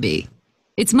used to be.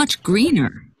 It's much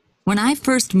greener. When I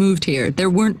first moved here, there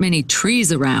weren't many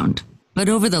trees around. But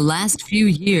over the last few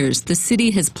years, the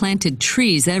city has planted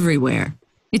trees everywhere.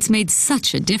 It's made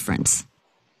such a difference.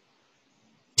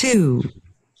 2.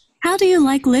 How do you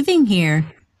like living here?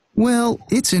 Well,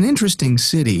 it's an interesting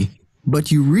city,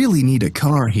 but you really need a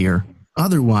car here.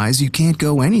 Otherwise, you can't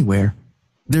go anywhere.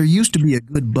 There used to be a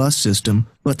good bus system,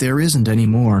 but there isn't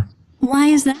anymore. Why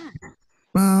is that?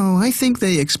 Oh, I think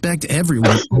they expect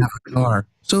everyone to have a car,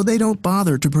 so they don't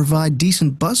bother to provide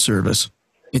decent bus service.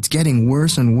 It's getting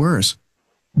worse and worse.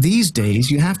 These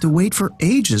days, you have to wait for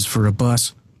ages for a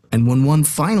bus, and when one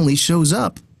finally shows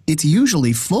up, it's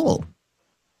usually full.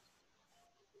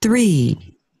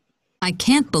 3. I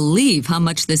can't believe how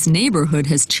much this neighborhood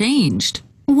has changed.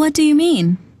 What do you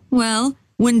mean? Well,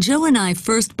 when Joe and I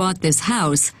first bought this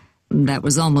house, that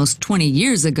was almost 20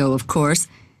 years ago, of course,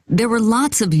 there were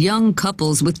lots of young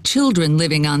couples with children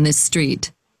living on this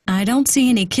street. I don't see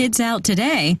any kids out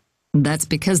today. That's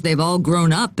because they've all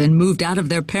grown up and moved out of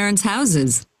their parents'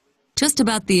 houses. Just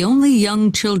about the only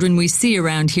young children we see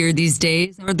around here these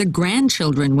days are the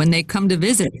grandchildren when they come to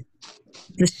visit.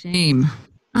 It's a shame.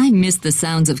 I miss the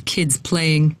sounds of kids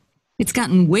playing. It's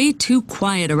gotten way too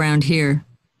quiet around here.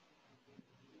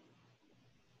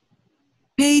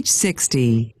 Page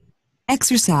 60.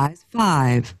 Exercise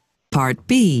 5, Part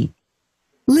B.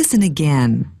 Listen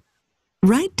again.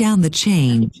 Write down the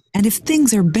change and if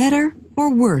things are better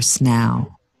or worse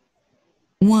now.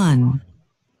 1.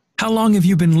 How long have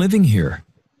you been living here?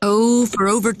 Oh, for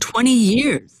over 20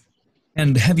 years.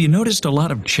 And have you noticed a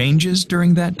lot of changes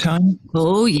during that time?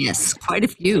 Oh, yes, quite a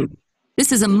few.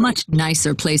 This is a much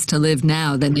nicer place to live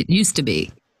now than it used to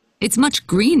be. It's much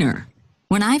greener.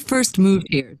 When I first moved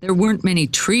here, there weren't many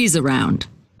trees around.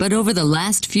 But over the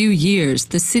last few years,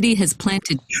 the city has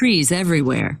planted trees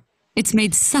everywhere. It's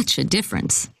made such a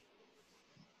difference.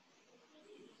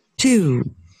 2.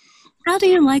 How do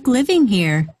you like living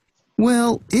here?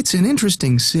 Well, it's an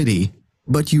interesting city,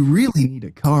 but you really need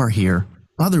a car here.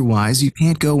 Otherwise, you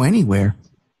can't go anywhere.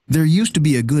 There used to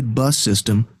be a good bus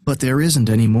system, but there isn't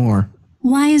anymore.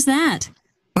 Why is that?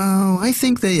 Oh, I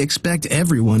think they expect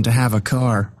everyone to have a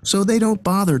car, so they don't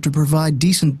bother to provide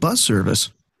decent bus service.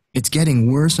 It's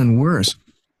getting worse and worse.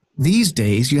 These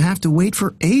days, you have to wait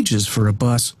for ages for a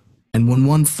bus, and when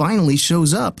one finally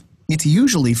shows up, it's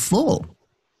usually full.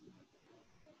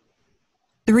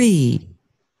 3.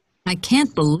 I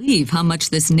can't believe how much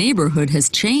this neighborhood has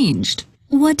changed.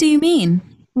 What do you mean?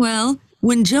 Well,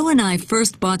 when Joe and I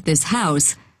first bought this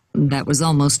house, that was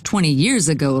almost 20 years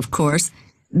ago, of course,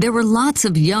 there were lots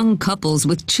of young couples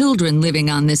with children living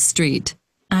on this street.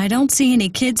 I don't see any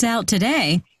kids out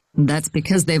today. That's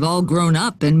because they've all grown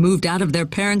up and moved out of their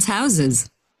parents' houses.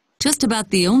 Just about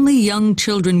the only young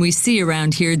children we see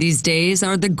around here these days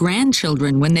are the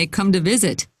grandchildren when they come to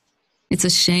visit. It's a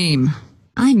shame.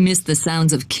 I miss the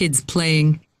sounds of kids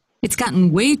playing. It's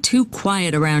gotten way too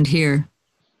quiet around here.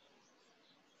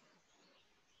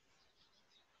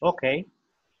 Okay.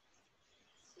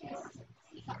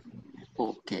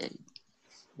 Okay.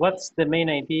 What's the main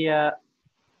idea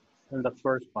in the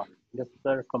first part, the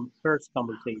first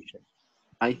conversation?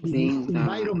 I think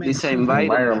this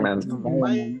Environment. Environment.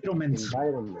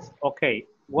 Okay.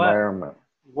 Environment.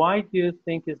 Why do you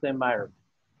think it's the environment?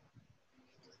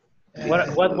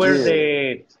 What were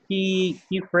the key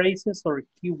phrases or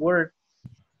key words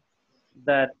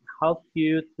that help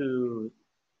you to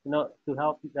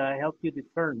help you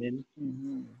determine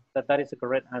that is the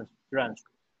correct answer?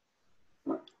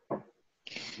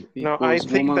 No, I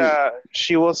think that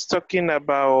she was talking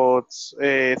about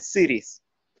cities.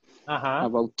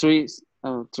 About trees.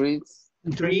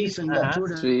 Trees and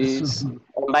natura. Trees.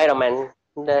 Environment.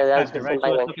 The answer is Right, so we're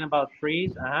environment. talking about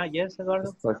trees. Yes,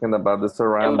 Eduardo? Talking about the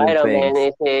surrounding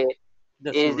Environment things.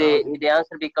 is the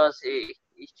answer because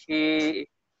she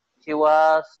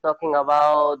was talking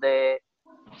about the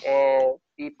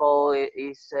people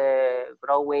is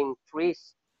growing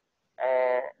trees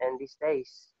in these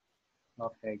days.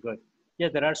 Okay, good. Yeah,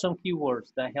 there are some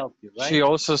keywords that help you, right? She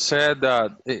also said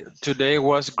that today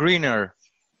was greener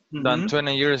than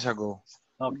 20 years ago.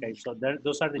 Okay, so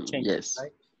those are the changes,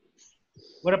 right?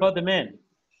 What about the men?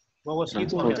 What was he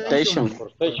doing? Transportation.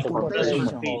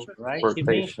 Right? He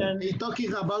mentioned He's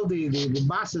talking about the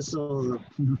buses or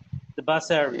the bus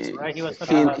service, right? He was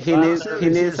talking about He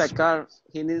needs a car.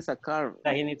 He needs a car.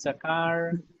 That he needs a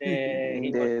car.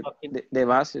 The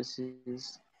buses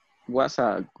was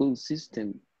a good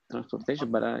system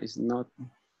transportation, but it's not.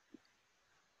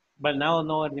 But now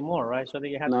not anymore, right? So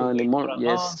you have to wait for a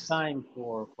long time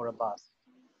for a bus.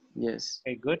 Yes.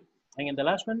 Okay, good. And in the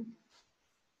last one?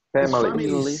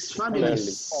 families.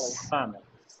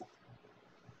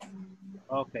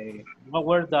 Okay. What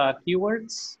were the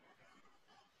keywords?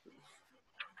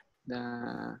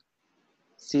 The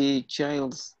see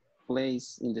child's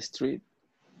place in the street.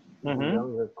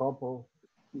 Younger couple.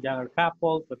 Younger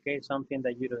couples. Okay, something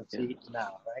that you don't see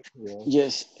now, right?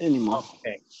 Yes, anymore.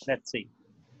 Okay, let's see.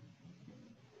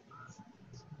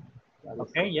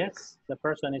 Okay, yes, the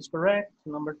person is correct.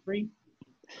 Number 3.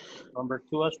 Number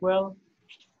 2 as well.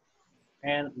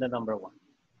 and the number 1.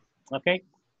 Okay,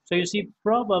 so you see,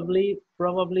 probably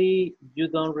you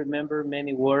don't remember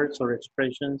many words or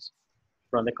expressions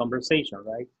from the conversation,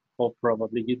 right? Or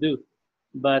probably you do.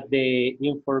 But the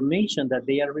information that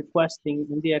they are requesting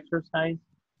in the exercise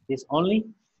is only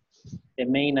the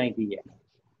main idea.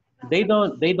 They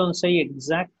don't say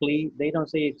exactly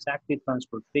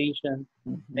transportation,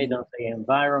 they don't say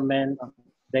environment,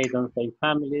 they don't say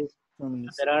families.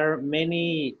 There are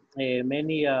many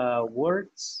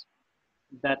words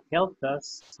that help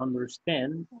us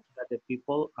understand that the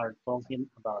people are talking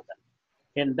about that.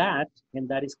 And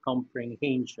that is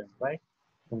comprehension, right?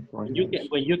 When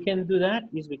you can do that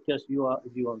is because you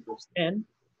understand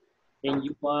and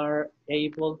you are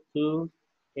able to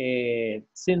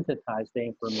synthesize the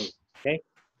information, okay?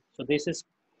 So this is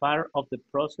part of the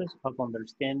process of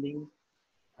understanding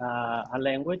a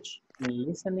language in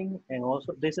listening, and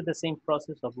also this is the same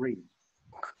process of reading.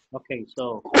 Okay,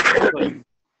 so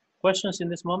questions in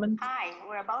this moment? Hi,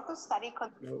 we're about to study.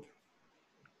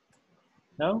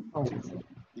 No?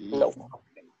 No.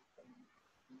 Okay.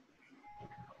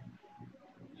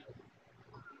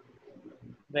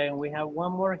 Then we have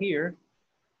one more here.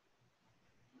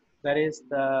 That is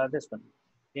this one.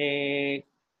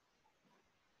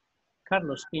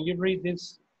 Carlos, can you read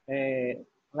this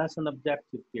lesson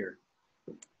objective here?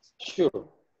 Sure.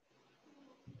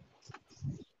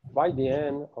 By the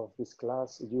end of this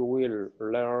class, you will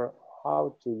learn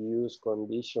how to use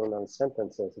conditional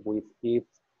sentences with if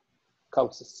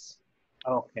clauses.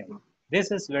 Okay,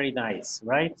 this is very nice,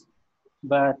 right?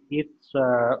 But it's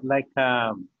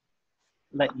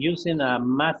like using a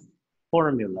math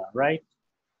formula, right?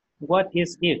 What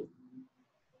is if?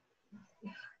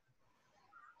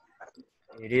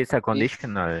 It is a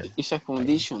conditional. It's a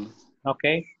condition.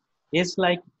 Okay, it's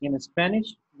like in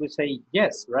Spanish we say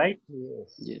yes, right?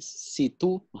 Yes. Si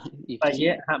tú. But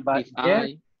yeah, but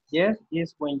if yes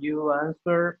is when you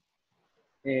answer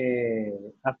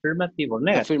affirmative or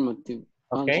negative. Affirmative.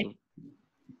 Okay, answer.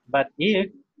 But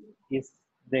if is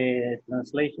the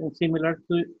translation similar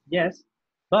to yes,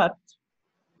 but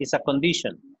it's a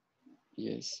condition.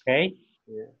 Yes. Okay.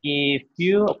 Yeah. If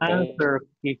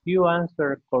you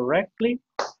answer correctly,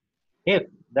 if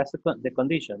that's the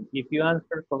condition, if you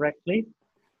answer correctly,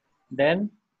 then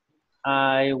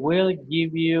I will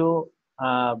give you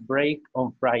a break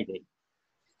on Friday.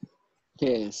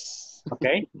 Yes.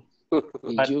 Okay.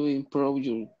 If you improve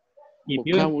your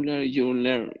vocabulary, you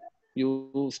learn.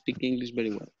 You speak English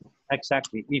very well.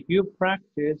 Exactly. If you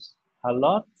practice a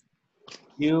lot,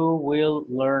 you will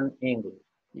learn English.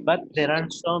 But there are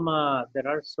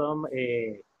some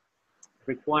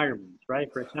requirements,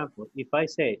 right? For example, if I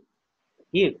say,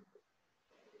 if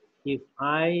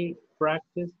I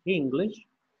practice English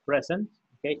present,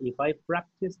 okay, if I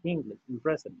practice English in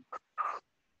present,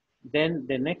 then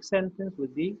the next sentence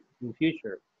would be in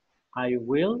future. I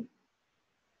will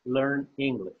learn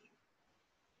English.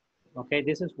 Okay,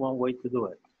 this is one way to do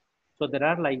it. So there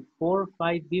are like 4 or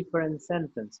 5 different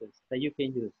sentences that you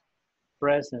can use.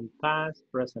 Present past,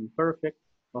 present perfect,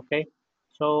 okay?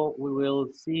 So we will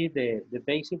see the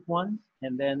basic ones,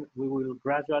 and then we will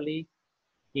gradually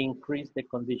increase the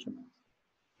conditionals.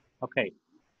 Okay,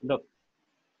 look.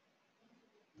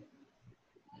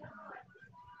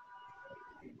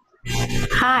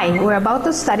 Hi, we're about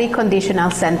to study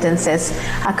conditional sentences.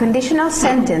 A conditional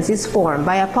sentence is formed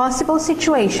by a possible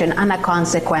situation and a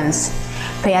consequence.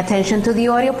 Pay attention to the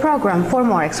audio program for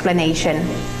more explanation.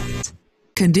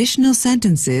 Conditional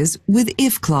sentences with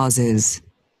if clauses.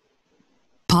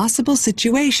 Possible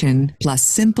situation plus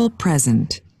simple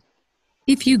present.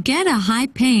 If you get a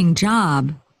high-paying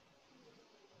job.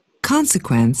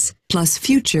 Consequence plus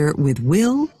future with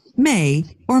will, may,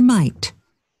 or might.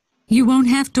 You won't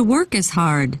have to work as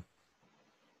hard.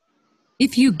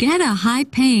 If you get a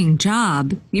high-paying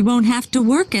job, you won't have to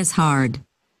work as hard.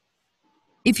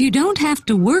 If you don't have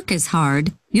to work as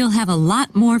hard, you'll have a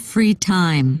lot more free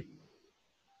time.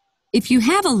 If you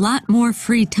have a lot more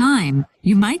free time,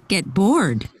 you might get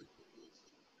bored.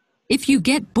 If you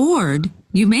get bored,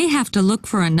 you may have to look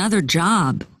for another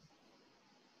job.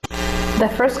 The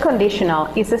first conditional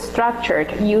is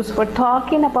structured, used for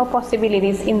talking about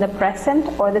possibilities in the present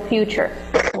or the future.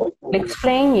 I'll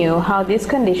explain you how this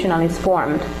conditional is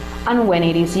formed and when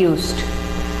it is used.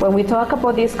 When we talk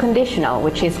about this conditional,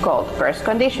 which is called first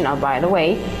conditional, by the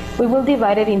way, we will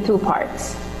divide it in 2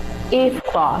 parts. If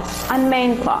clause and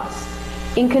main clause.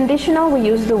 In conditional, we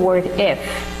use the word if.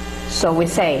 So we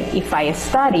say, if I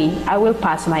study, I will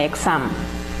pass my exam.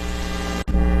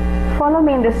 Follow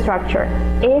me in the structure.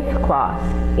 If clause,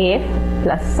 if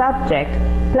plus subject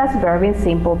plus verb in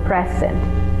simple present.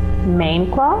 Main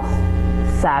clause,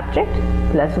 Subject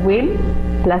plus will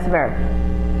plus verb.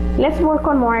 Let's work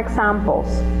on more examples.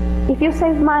 If you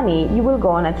save money, you will go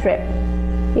on a trip.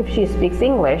 If she speaks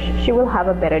English, she will have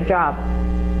a better job.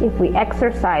 If we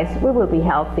exercise, we will be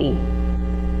healthy.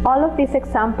 All of these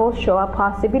examples show a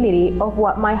possibility of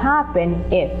what might happen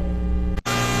if.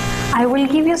 I will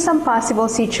give you some possible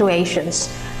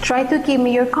situations. Try to give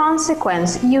me your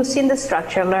consequence using the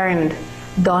structure learned.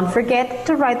 Don't forget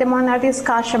to write them on our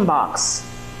discussion box.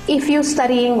 If you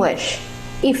study English,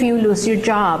 if you lose your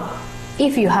job,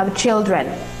 if you have children,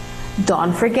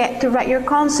 don't forget to write your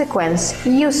consequence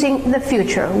using the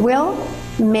future will,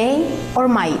 may, or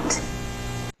might.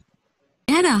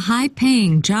 Get a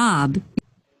high-paying job.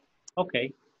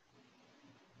 Okay.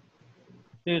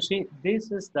 So you see,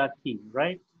 this is the key,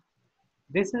 right?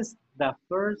 This is the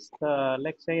first,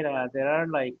 let's say that there are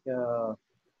like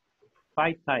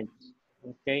 5 types,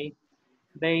 okay?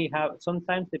 They have,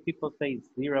 sometimes the people say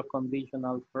zero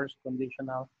conditional, first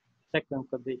conditional, second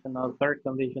conditional, third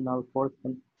conditional, fourth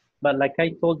conditional. But like I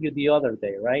told you the other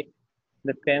day, right?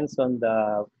 Depends on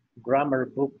the grammar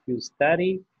book you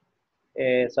study.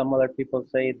 Some other people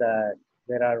say that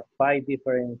there are 5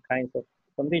 different kinds of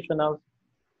conditionals,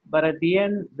 but at the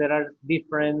end, there are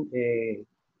different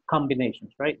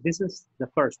combinations, right? This is the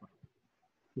first one.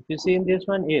 If you see in this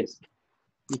one is,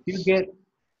 if you get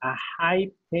a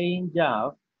high-paying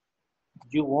job,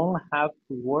 you won't have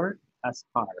to work as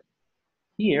hard.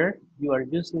 Here, you are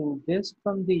using this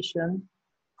condition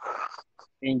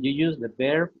and you use the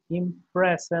verb in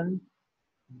present,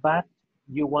 but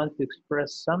you want to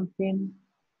express something,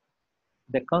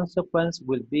 the consequence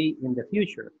will be in the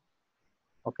future,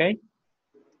 okay?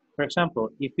 For example,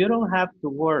 if you don't have to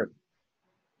work,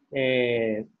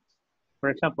 for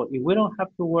example, if we don't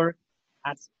have to work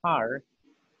as hard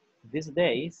these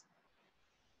days,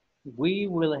 we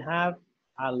will have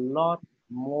a lot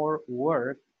more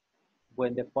work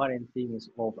when the quarantine is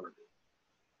over.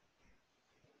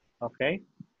 Okay?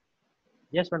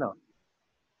 Yes or no?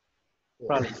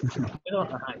 Probably.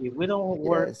 If we don't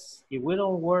work, Yes. if we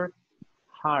don't work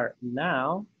hard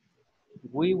now,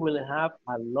 we will have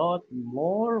a lot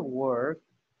more work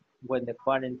when the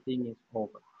quarantine is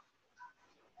over.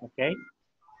 Okay?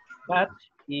 But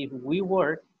if we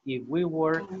work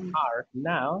hard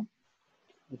now,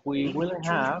 we will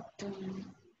have,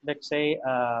 let's say,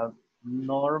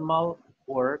 normal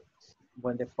work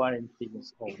when the quarantine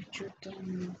is over.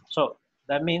 So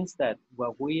that means that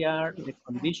what we are, the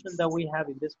condition that we have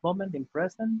in this moment in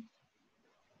present,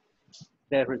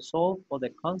 the result or the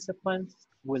consequence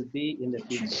will be in the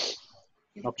future.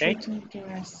 Okay?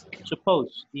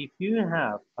 Suppose if you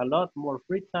have a lot more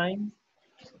free time,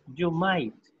 you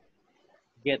might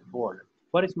get bored.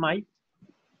 What is might?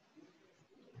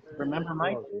 Remember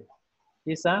might?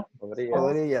 Is a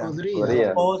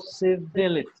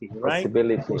possibility, right?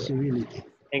 Possibility.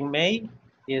 And may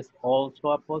is also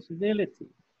a possibility.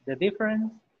 The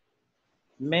difference,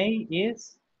 may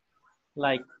is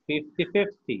like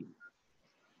 50-50.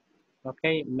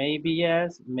 Okay, maybe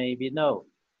yes, maybe no.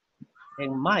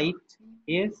 And might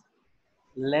is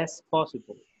less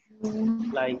possible,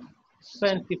 like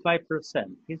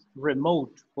 25%. It's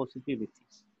remote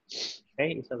possibilities.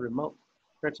 Okay, it's a remote.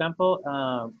 For example,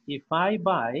 if I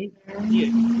buy,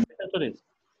 here, listen to this.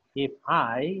 If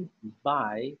I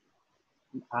buy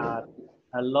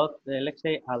a lot, let's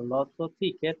say a lotto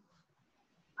ticket,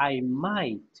 I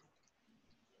might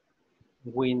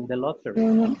win the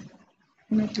lottery.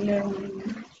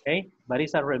 Okay, but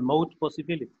it's a remote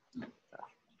possibility.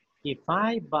 If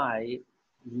I buy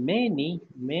many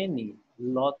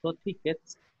lotto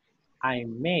tickets, I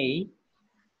may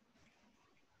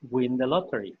win the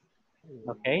lottery.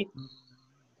 Okay,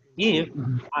 if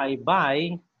I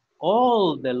buy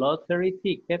all the lottery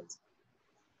tickets,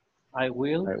 I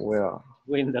will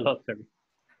win the lottery.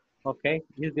 Okay,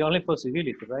 it's the only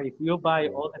possibility, right? If you buy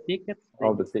all the tickets,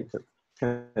 all the tickets.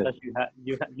 that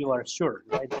you are sure,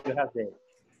 right? You have the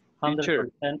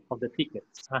 100% of the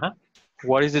tickets.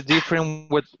 What is the difference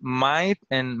with might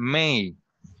and may?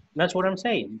 That's what I'm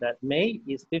saying. That may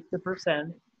is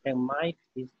 50% and might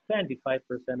is 25%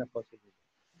 of possibility.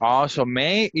 Oh, so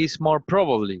may is more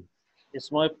probably.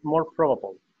 It's more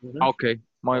probable. Okay,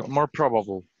 more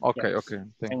probable. Okay, Yes. okay.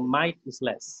 And might is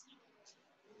less.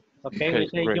 Okay, we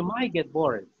say great. you might get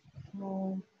bored.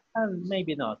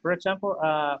 Maybe not. For example,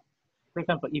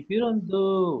 if you don't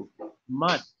do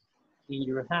much in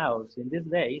your house in these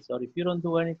days, or if you don't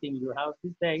do anything in your house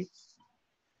these days,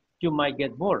 you might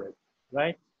get bored,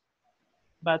 right?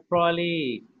 But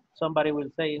probably somebody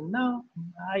will say, no,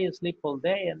 I sleep all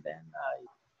day and then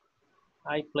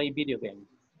I play video games.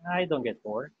 I don't get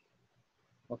bored.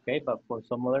 Okay, but for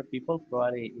some other people,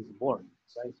 probably is born,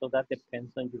 right? So that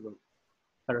depends on your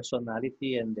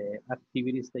personality and the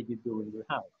activities that you do in your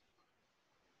house.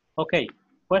 Okay,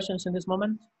 questions in this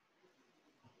moment?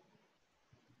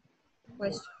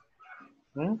 Question.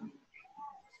 Hmm?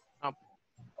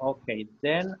 Okay,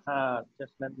 then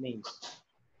just let me,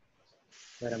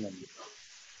 wait a minute.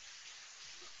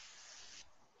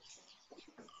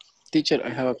 Teacher, I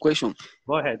have a question.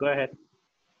 Go ahead, go ahead.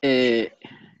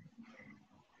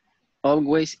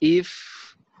 Always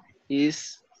if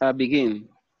is a begin.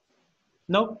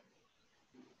 No.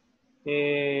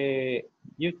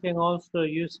 You can also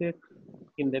use it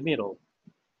in the middle.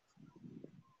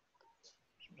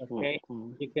 Okay,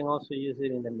 you can also use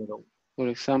it in the middle. For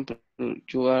example,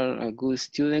 you are a good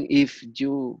student if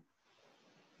you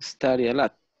study a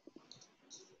lot.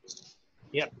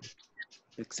 Yeah.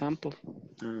 Example.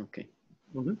 Okay.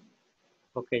 Mm-hmm.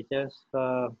 Okay, just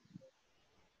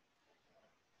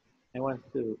I want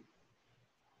to.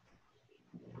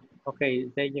 Okay,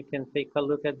 then you can take a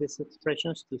look at these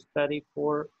expressions to study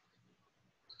for.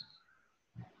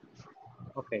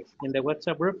 Okay, in the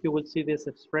WhatsApp group, you will see these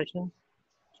expressions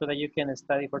so that you can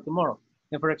study for tomorrow.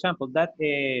 And for example, that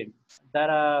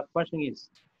question is,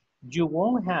 you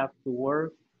won't have to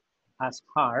work as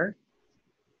hard,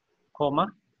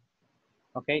 comma.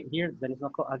 Okay, here there is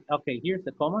no. Okay, here's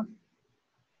the comma.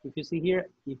 If you see here,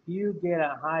 if you get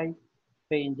a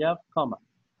high-paying job, comma,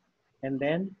 and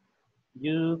then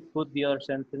you put the other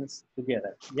sentence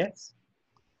together. Yes.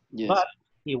 Yes. But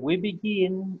if we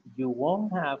begin, you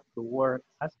won't have to work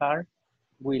as hard.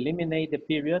 We eliminate the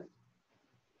period,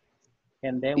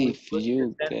 and then we put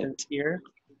the sentence here,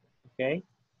 okay?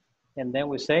 And then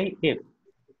we say if.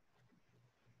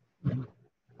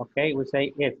 Okay, we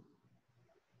say if.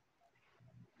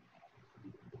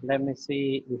 Let me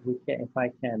see if we can, if I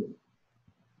can.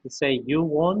 We say you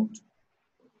won't.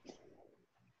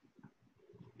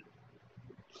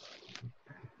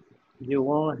 You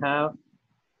won't have.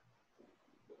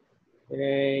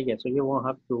 Yeah, so you won't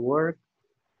have to work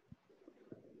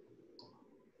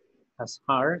as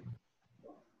hard.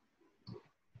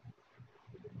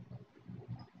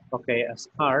 Okay, as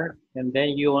hard, and then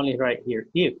you only write here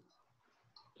if.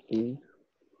 If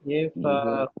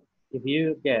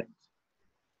you get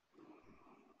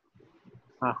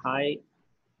a high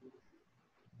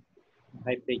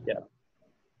pay job,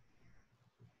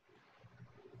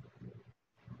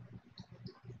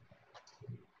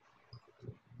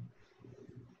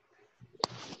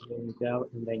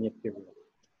 and then you period.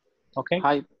 Okay.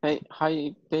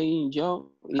 High paying job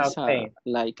is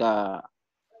like a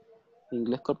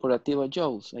English corporativo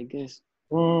jobs, I guess.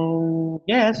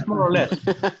 Yes, more or less.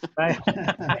 Right?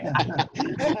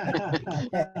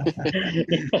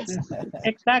 Yes,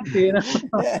 exactly. You know?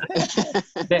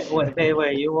 That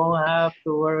way you won't have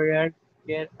to worry or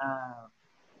get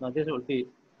no, this will be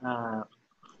very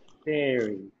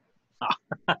very.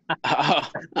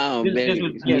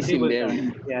 Yes, it was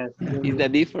Very. yes. Is the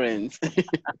difference.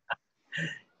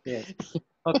 Yes.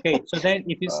 Okay, so then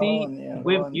if you see,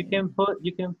 you can put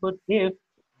if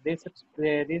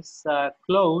this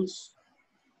clause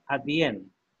at the end,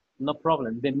 no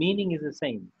problem. The meaning is the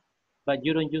same, but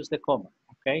you don't use the comma.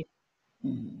 Okay.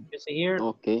 You see here.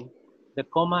 Okay. The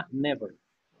comma never.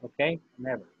 Okay,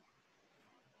 never.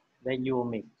 Then you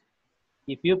omit.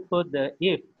 If you put the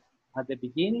if at the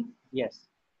beginning, yes.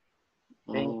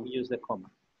 Then you use the comma.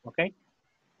 Okay.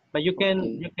 But you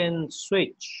can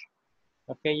switch.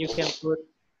 Okay, you can put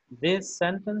these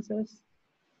sentences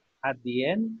at the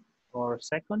end or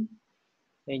second,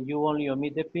 and you only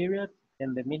omit the period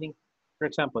and the meaning. For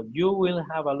example, you will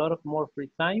have a lot of more free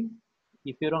time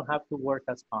if you don't have to work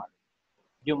as hard.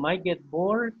 You might get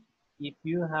bored if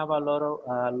you have a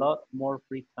lot more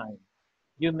free time.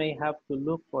 You may have to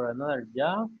look for another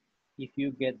job if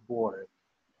you get bored,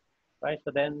 right?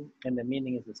 So then, and the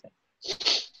meaning is the same.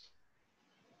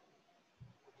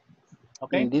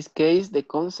 Okay. In this case, the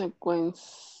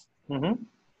consequence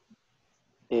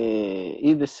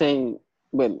is the same.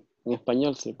 Bueno, en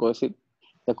español se puede decir.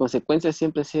 La consecuencia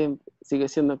siempre sigue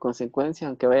siendo consecuencia,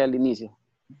 aunque vaya al inicio.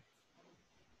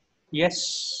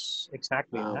 Yes,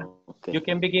 exactly. Okay. You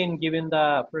can begin giving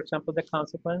for example, the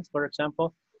consequence. For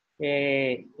example,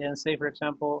 and say, for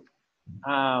example,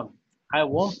 I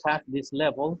won't pass this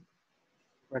level.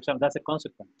 For example, that's a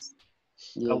consequence.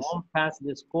 Yes. I won't pass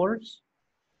this course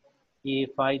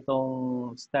if I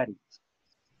don't study.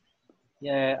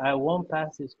 Yeah, I won't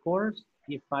pass this course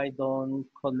if I don't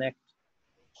connect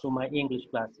to my English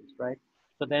classes, right?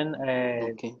 So then,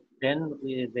 then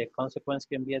the consequence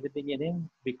can be at the beginning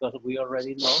because we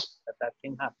already know that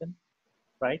can happen,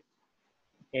 right?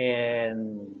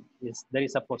 And there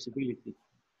is a possibility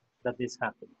that this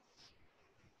happens.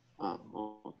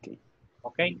 Okay.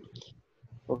 Okay.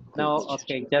 Okay. Now,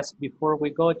 okay, just before we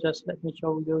go, just let me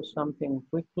show you something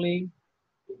quickly,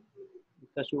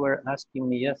 because you were asking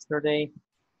me yesterday,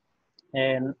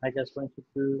 and I just want you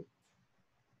to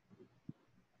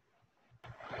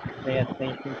pay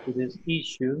attention to this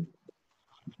issue.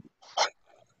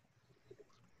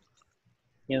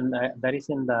 That is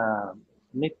in the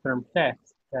midterm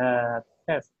test.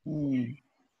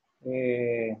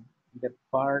 The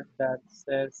part that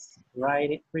says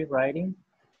rewriting.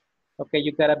 Okay,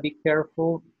 you gotta be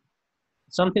careful.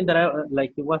 Something that I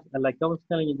like I was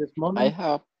telling you this moment. I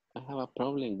have a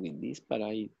problem with this, but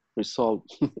I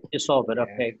resolved. You solve it.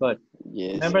 Okay, good.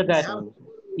 Yes. Remember that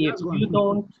if you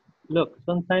don't look,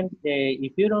 sometimes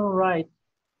if you don't write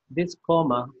this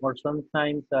comma, or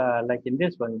sometimes like in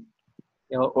this one,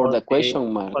 or the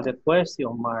question mark, or the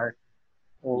question mark,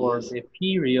 or yes, the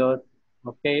period,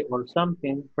 okay, or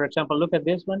something. For example, look at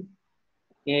this one.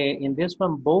 In this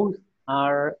one, both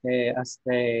are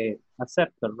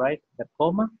accepted, right? The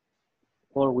comma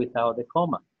or without the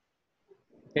comma.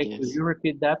 Okay, yes. Could you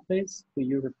repeat that, please? Could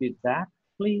you repeat that,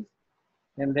 please?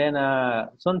 And then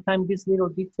sometimes these little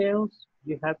details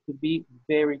you have to be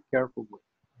very careful with,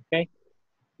 okay?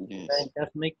 Yes. And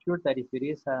just make sure that if it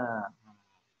is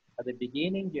at the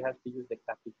beginning, you have to use the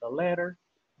capital letter.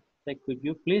 Say, could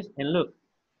you please, and look,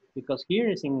 because here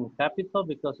is in capital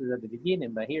because it's at the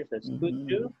beginning, but here it says could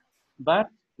you, but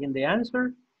in the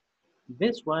answer,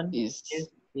 this one is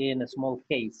in a small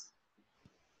case.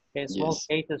 Okay, small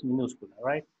case is minuscule,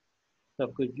 right? So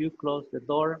could you close the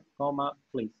door, comma,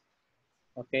 please?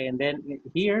 Okay, and then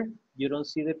here you don't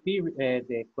see the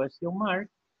question mark,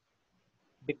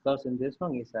 because in this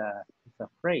one it's a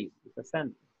phrase, it's a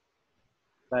sentence.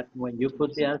 But when you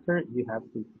put the answer, you have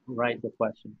to write the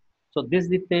question. So these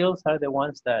details are the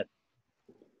ones that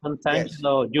sometimes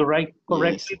you write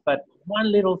correctly, but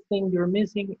one little thing you're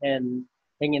missing, and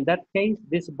in that case,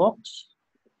 this box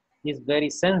is very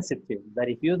sensitive. That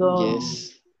if you don't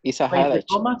it's a place the headache.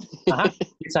 comma,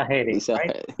 it's a headache, It's a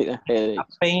right? headache. A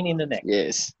pain in the neck.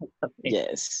 Yes.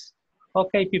 Yes.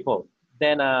 Okay, people.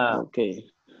 Then okay.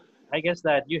 I guess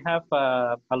that you have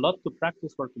a lot to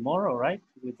practice for tomorrow, right?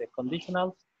 With the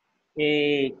conditionals.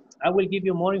 I will give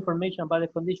you more information about the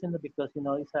conditional because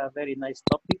it's a very nice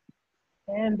topic.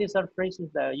 And these are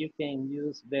phrases that you can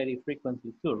use very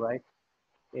frequently too, right?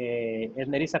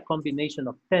 And there is a combination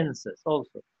of tenses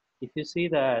also. If you see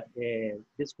that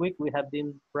this week we have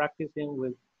been practicing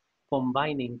with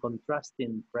combining,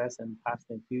 contrasting present, past,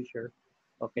 and future.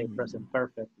 Okay, present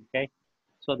perfect, okay?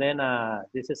 So then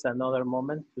this is another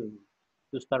moment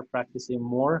to start practicing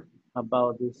more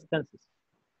about these tenses.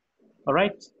 All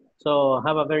right, so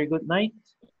have a very good night.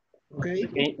 Okay.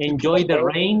 Enjoy the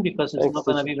rain because it's not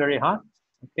gonna be very hot,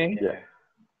 okay? Yeah.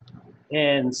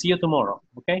 And see you tomorrow,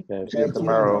 okay? Yeah, see you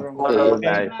tomorrow. Okay. Good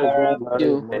night.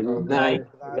 Good night.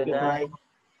 Good night.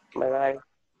 Bye-bye.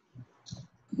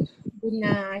 Good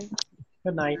night.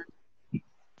 Good night.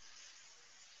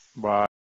 Bye.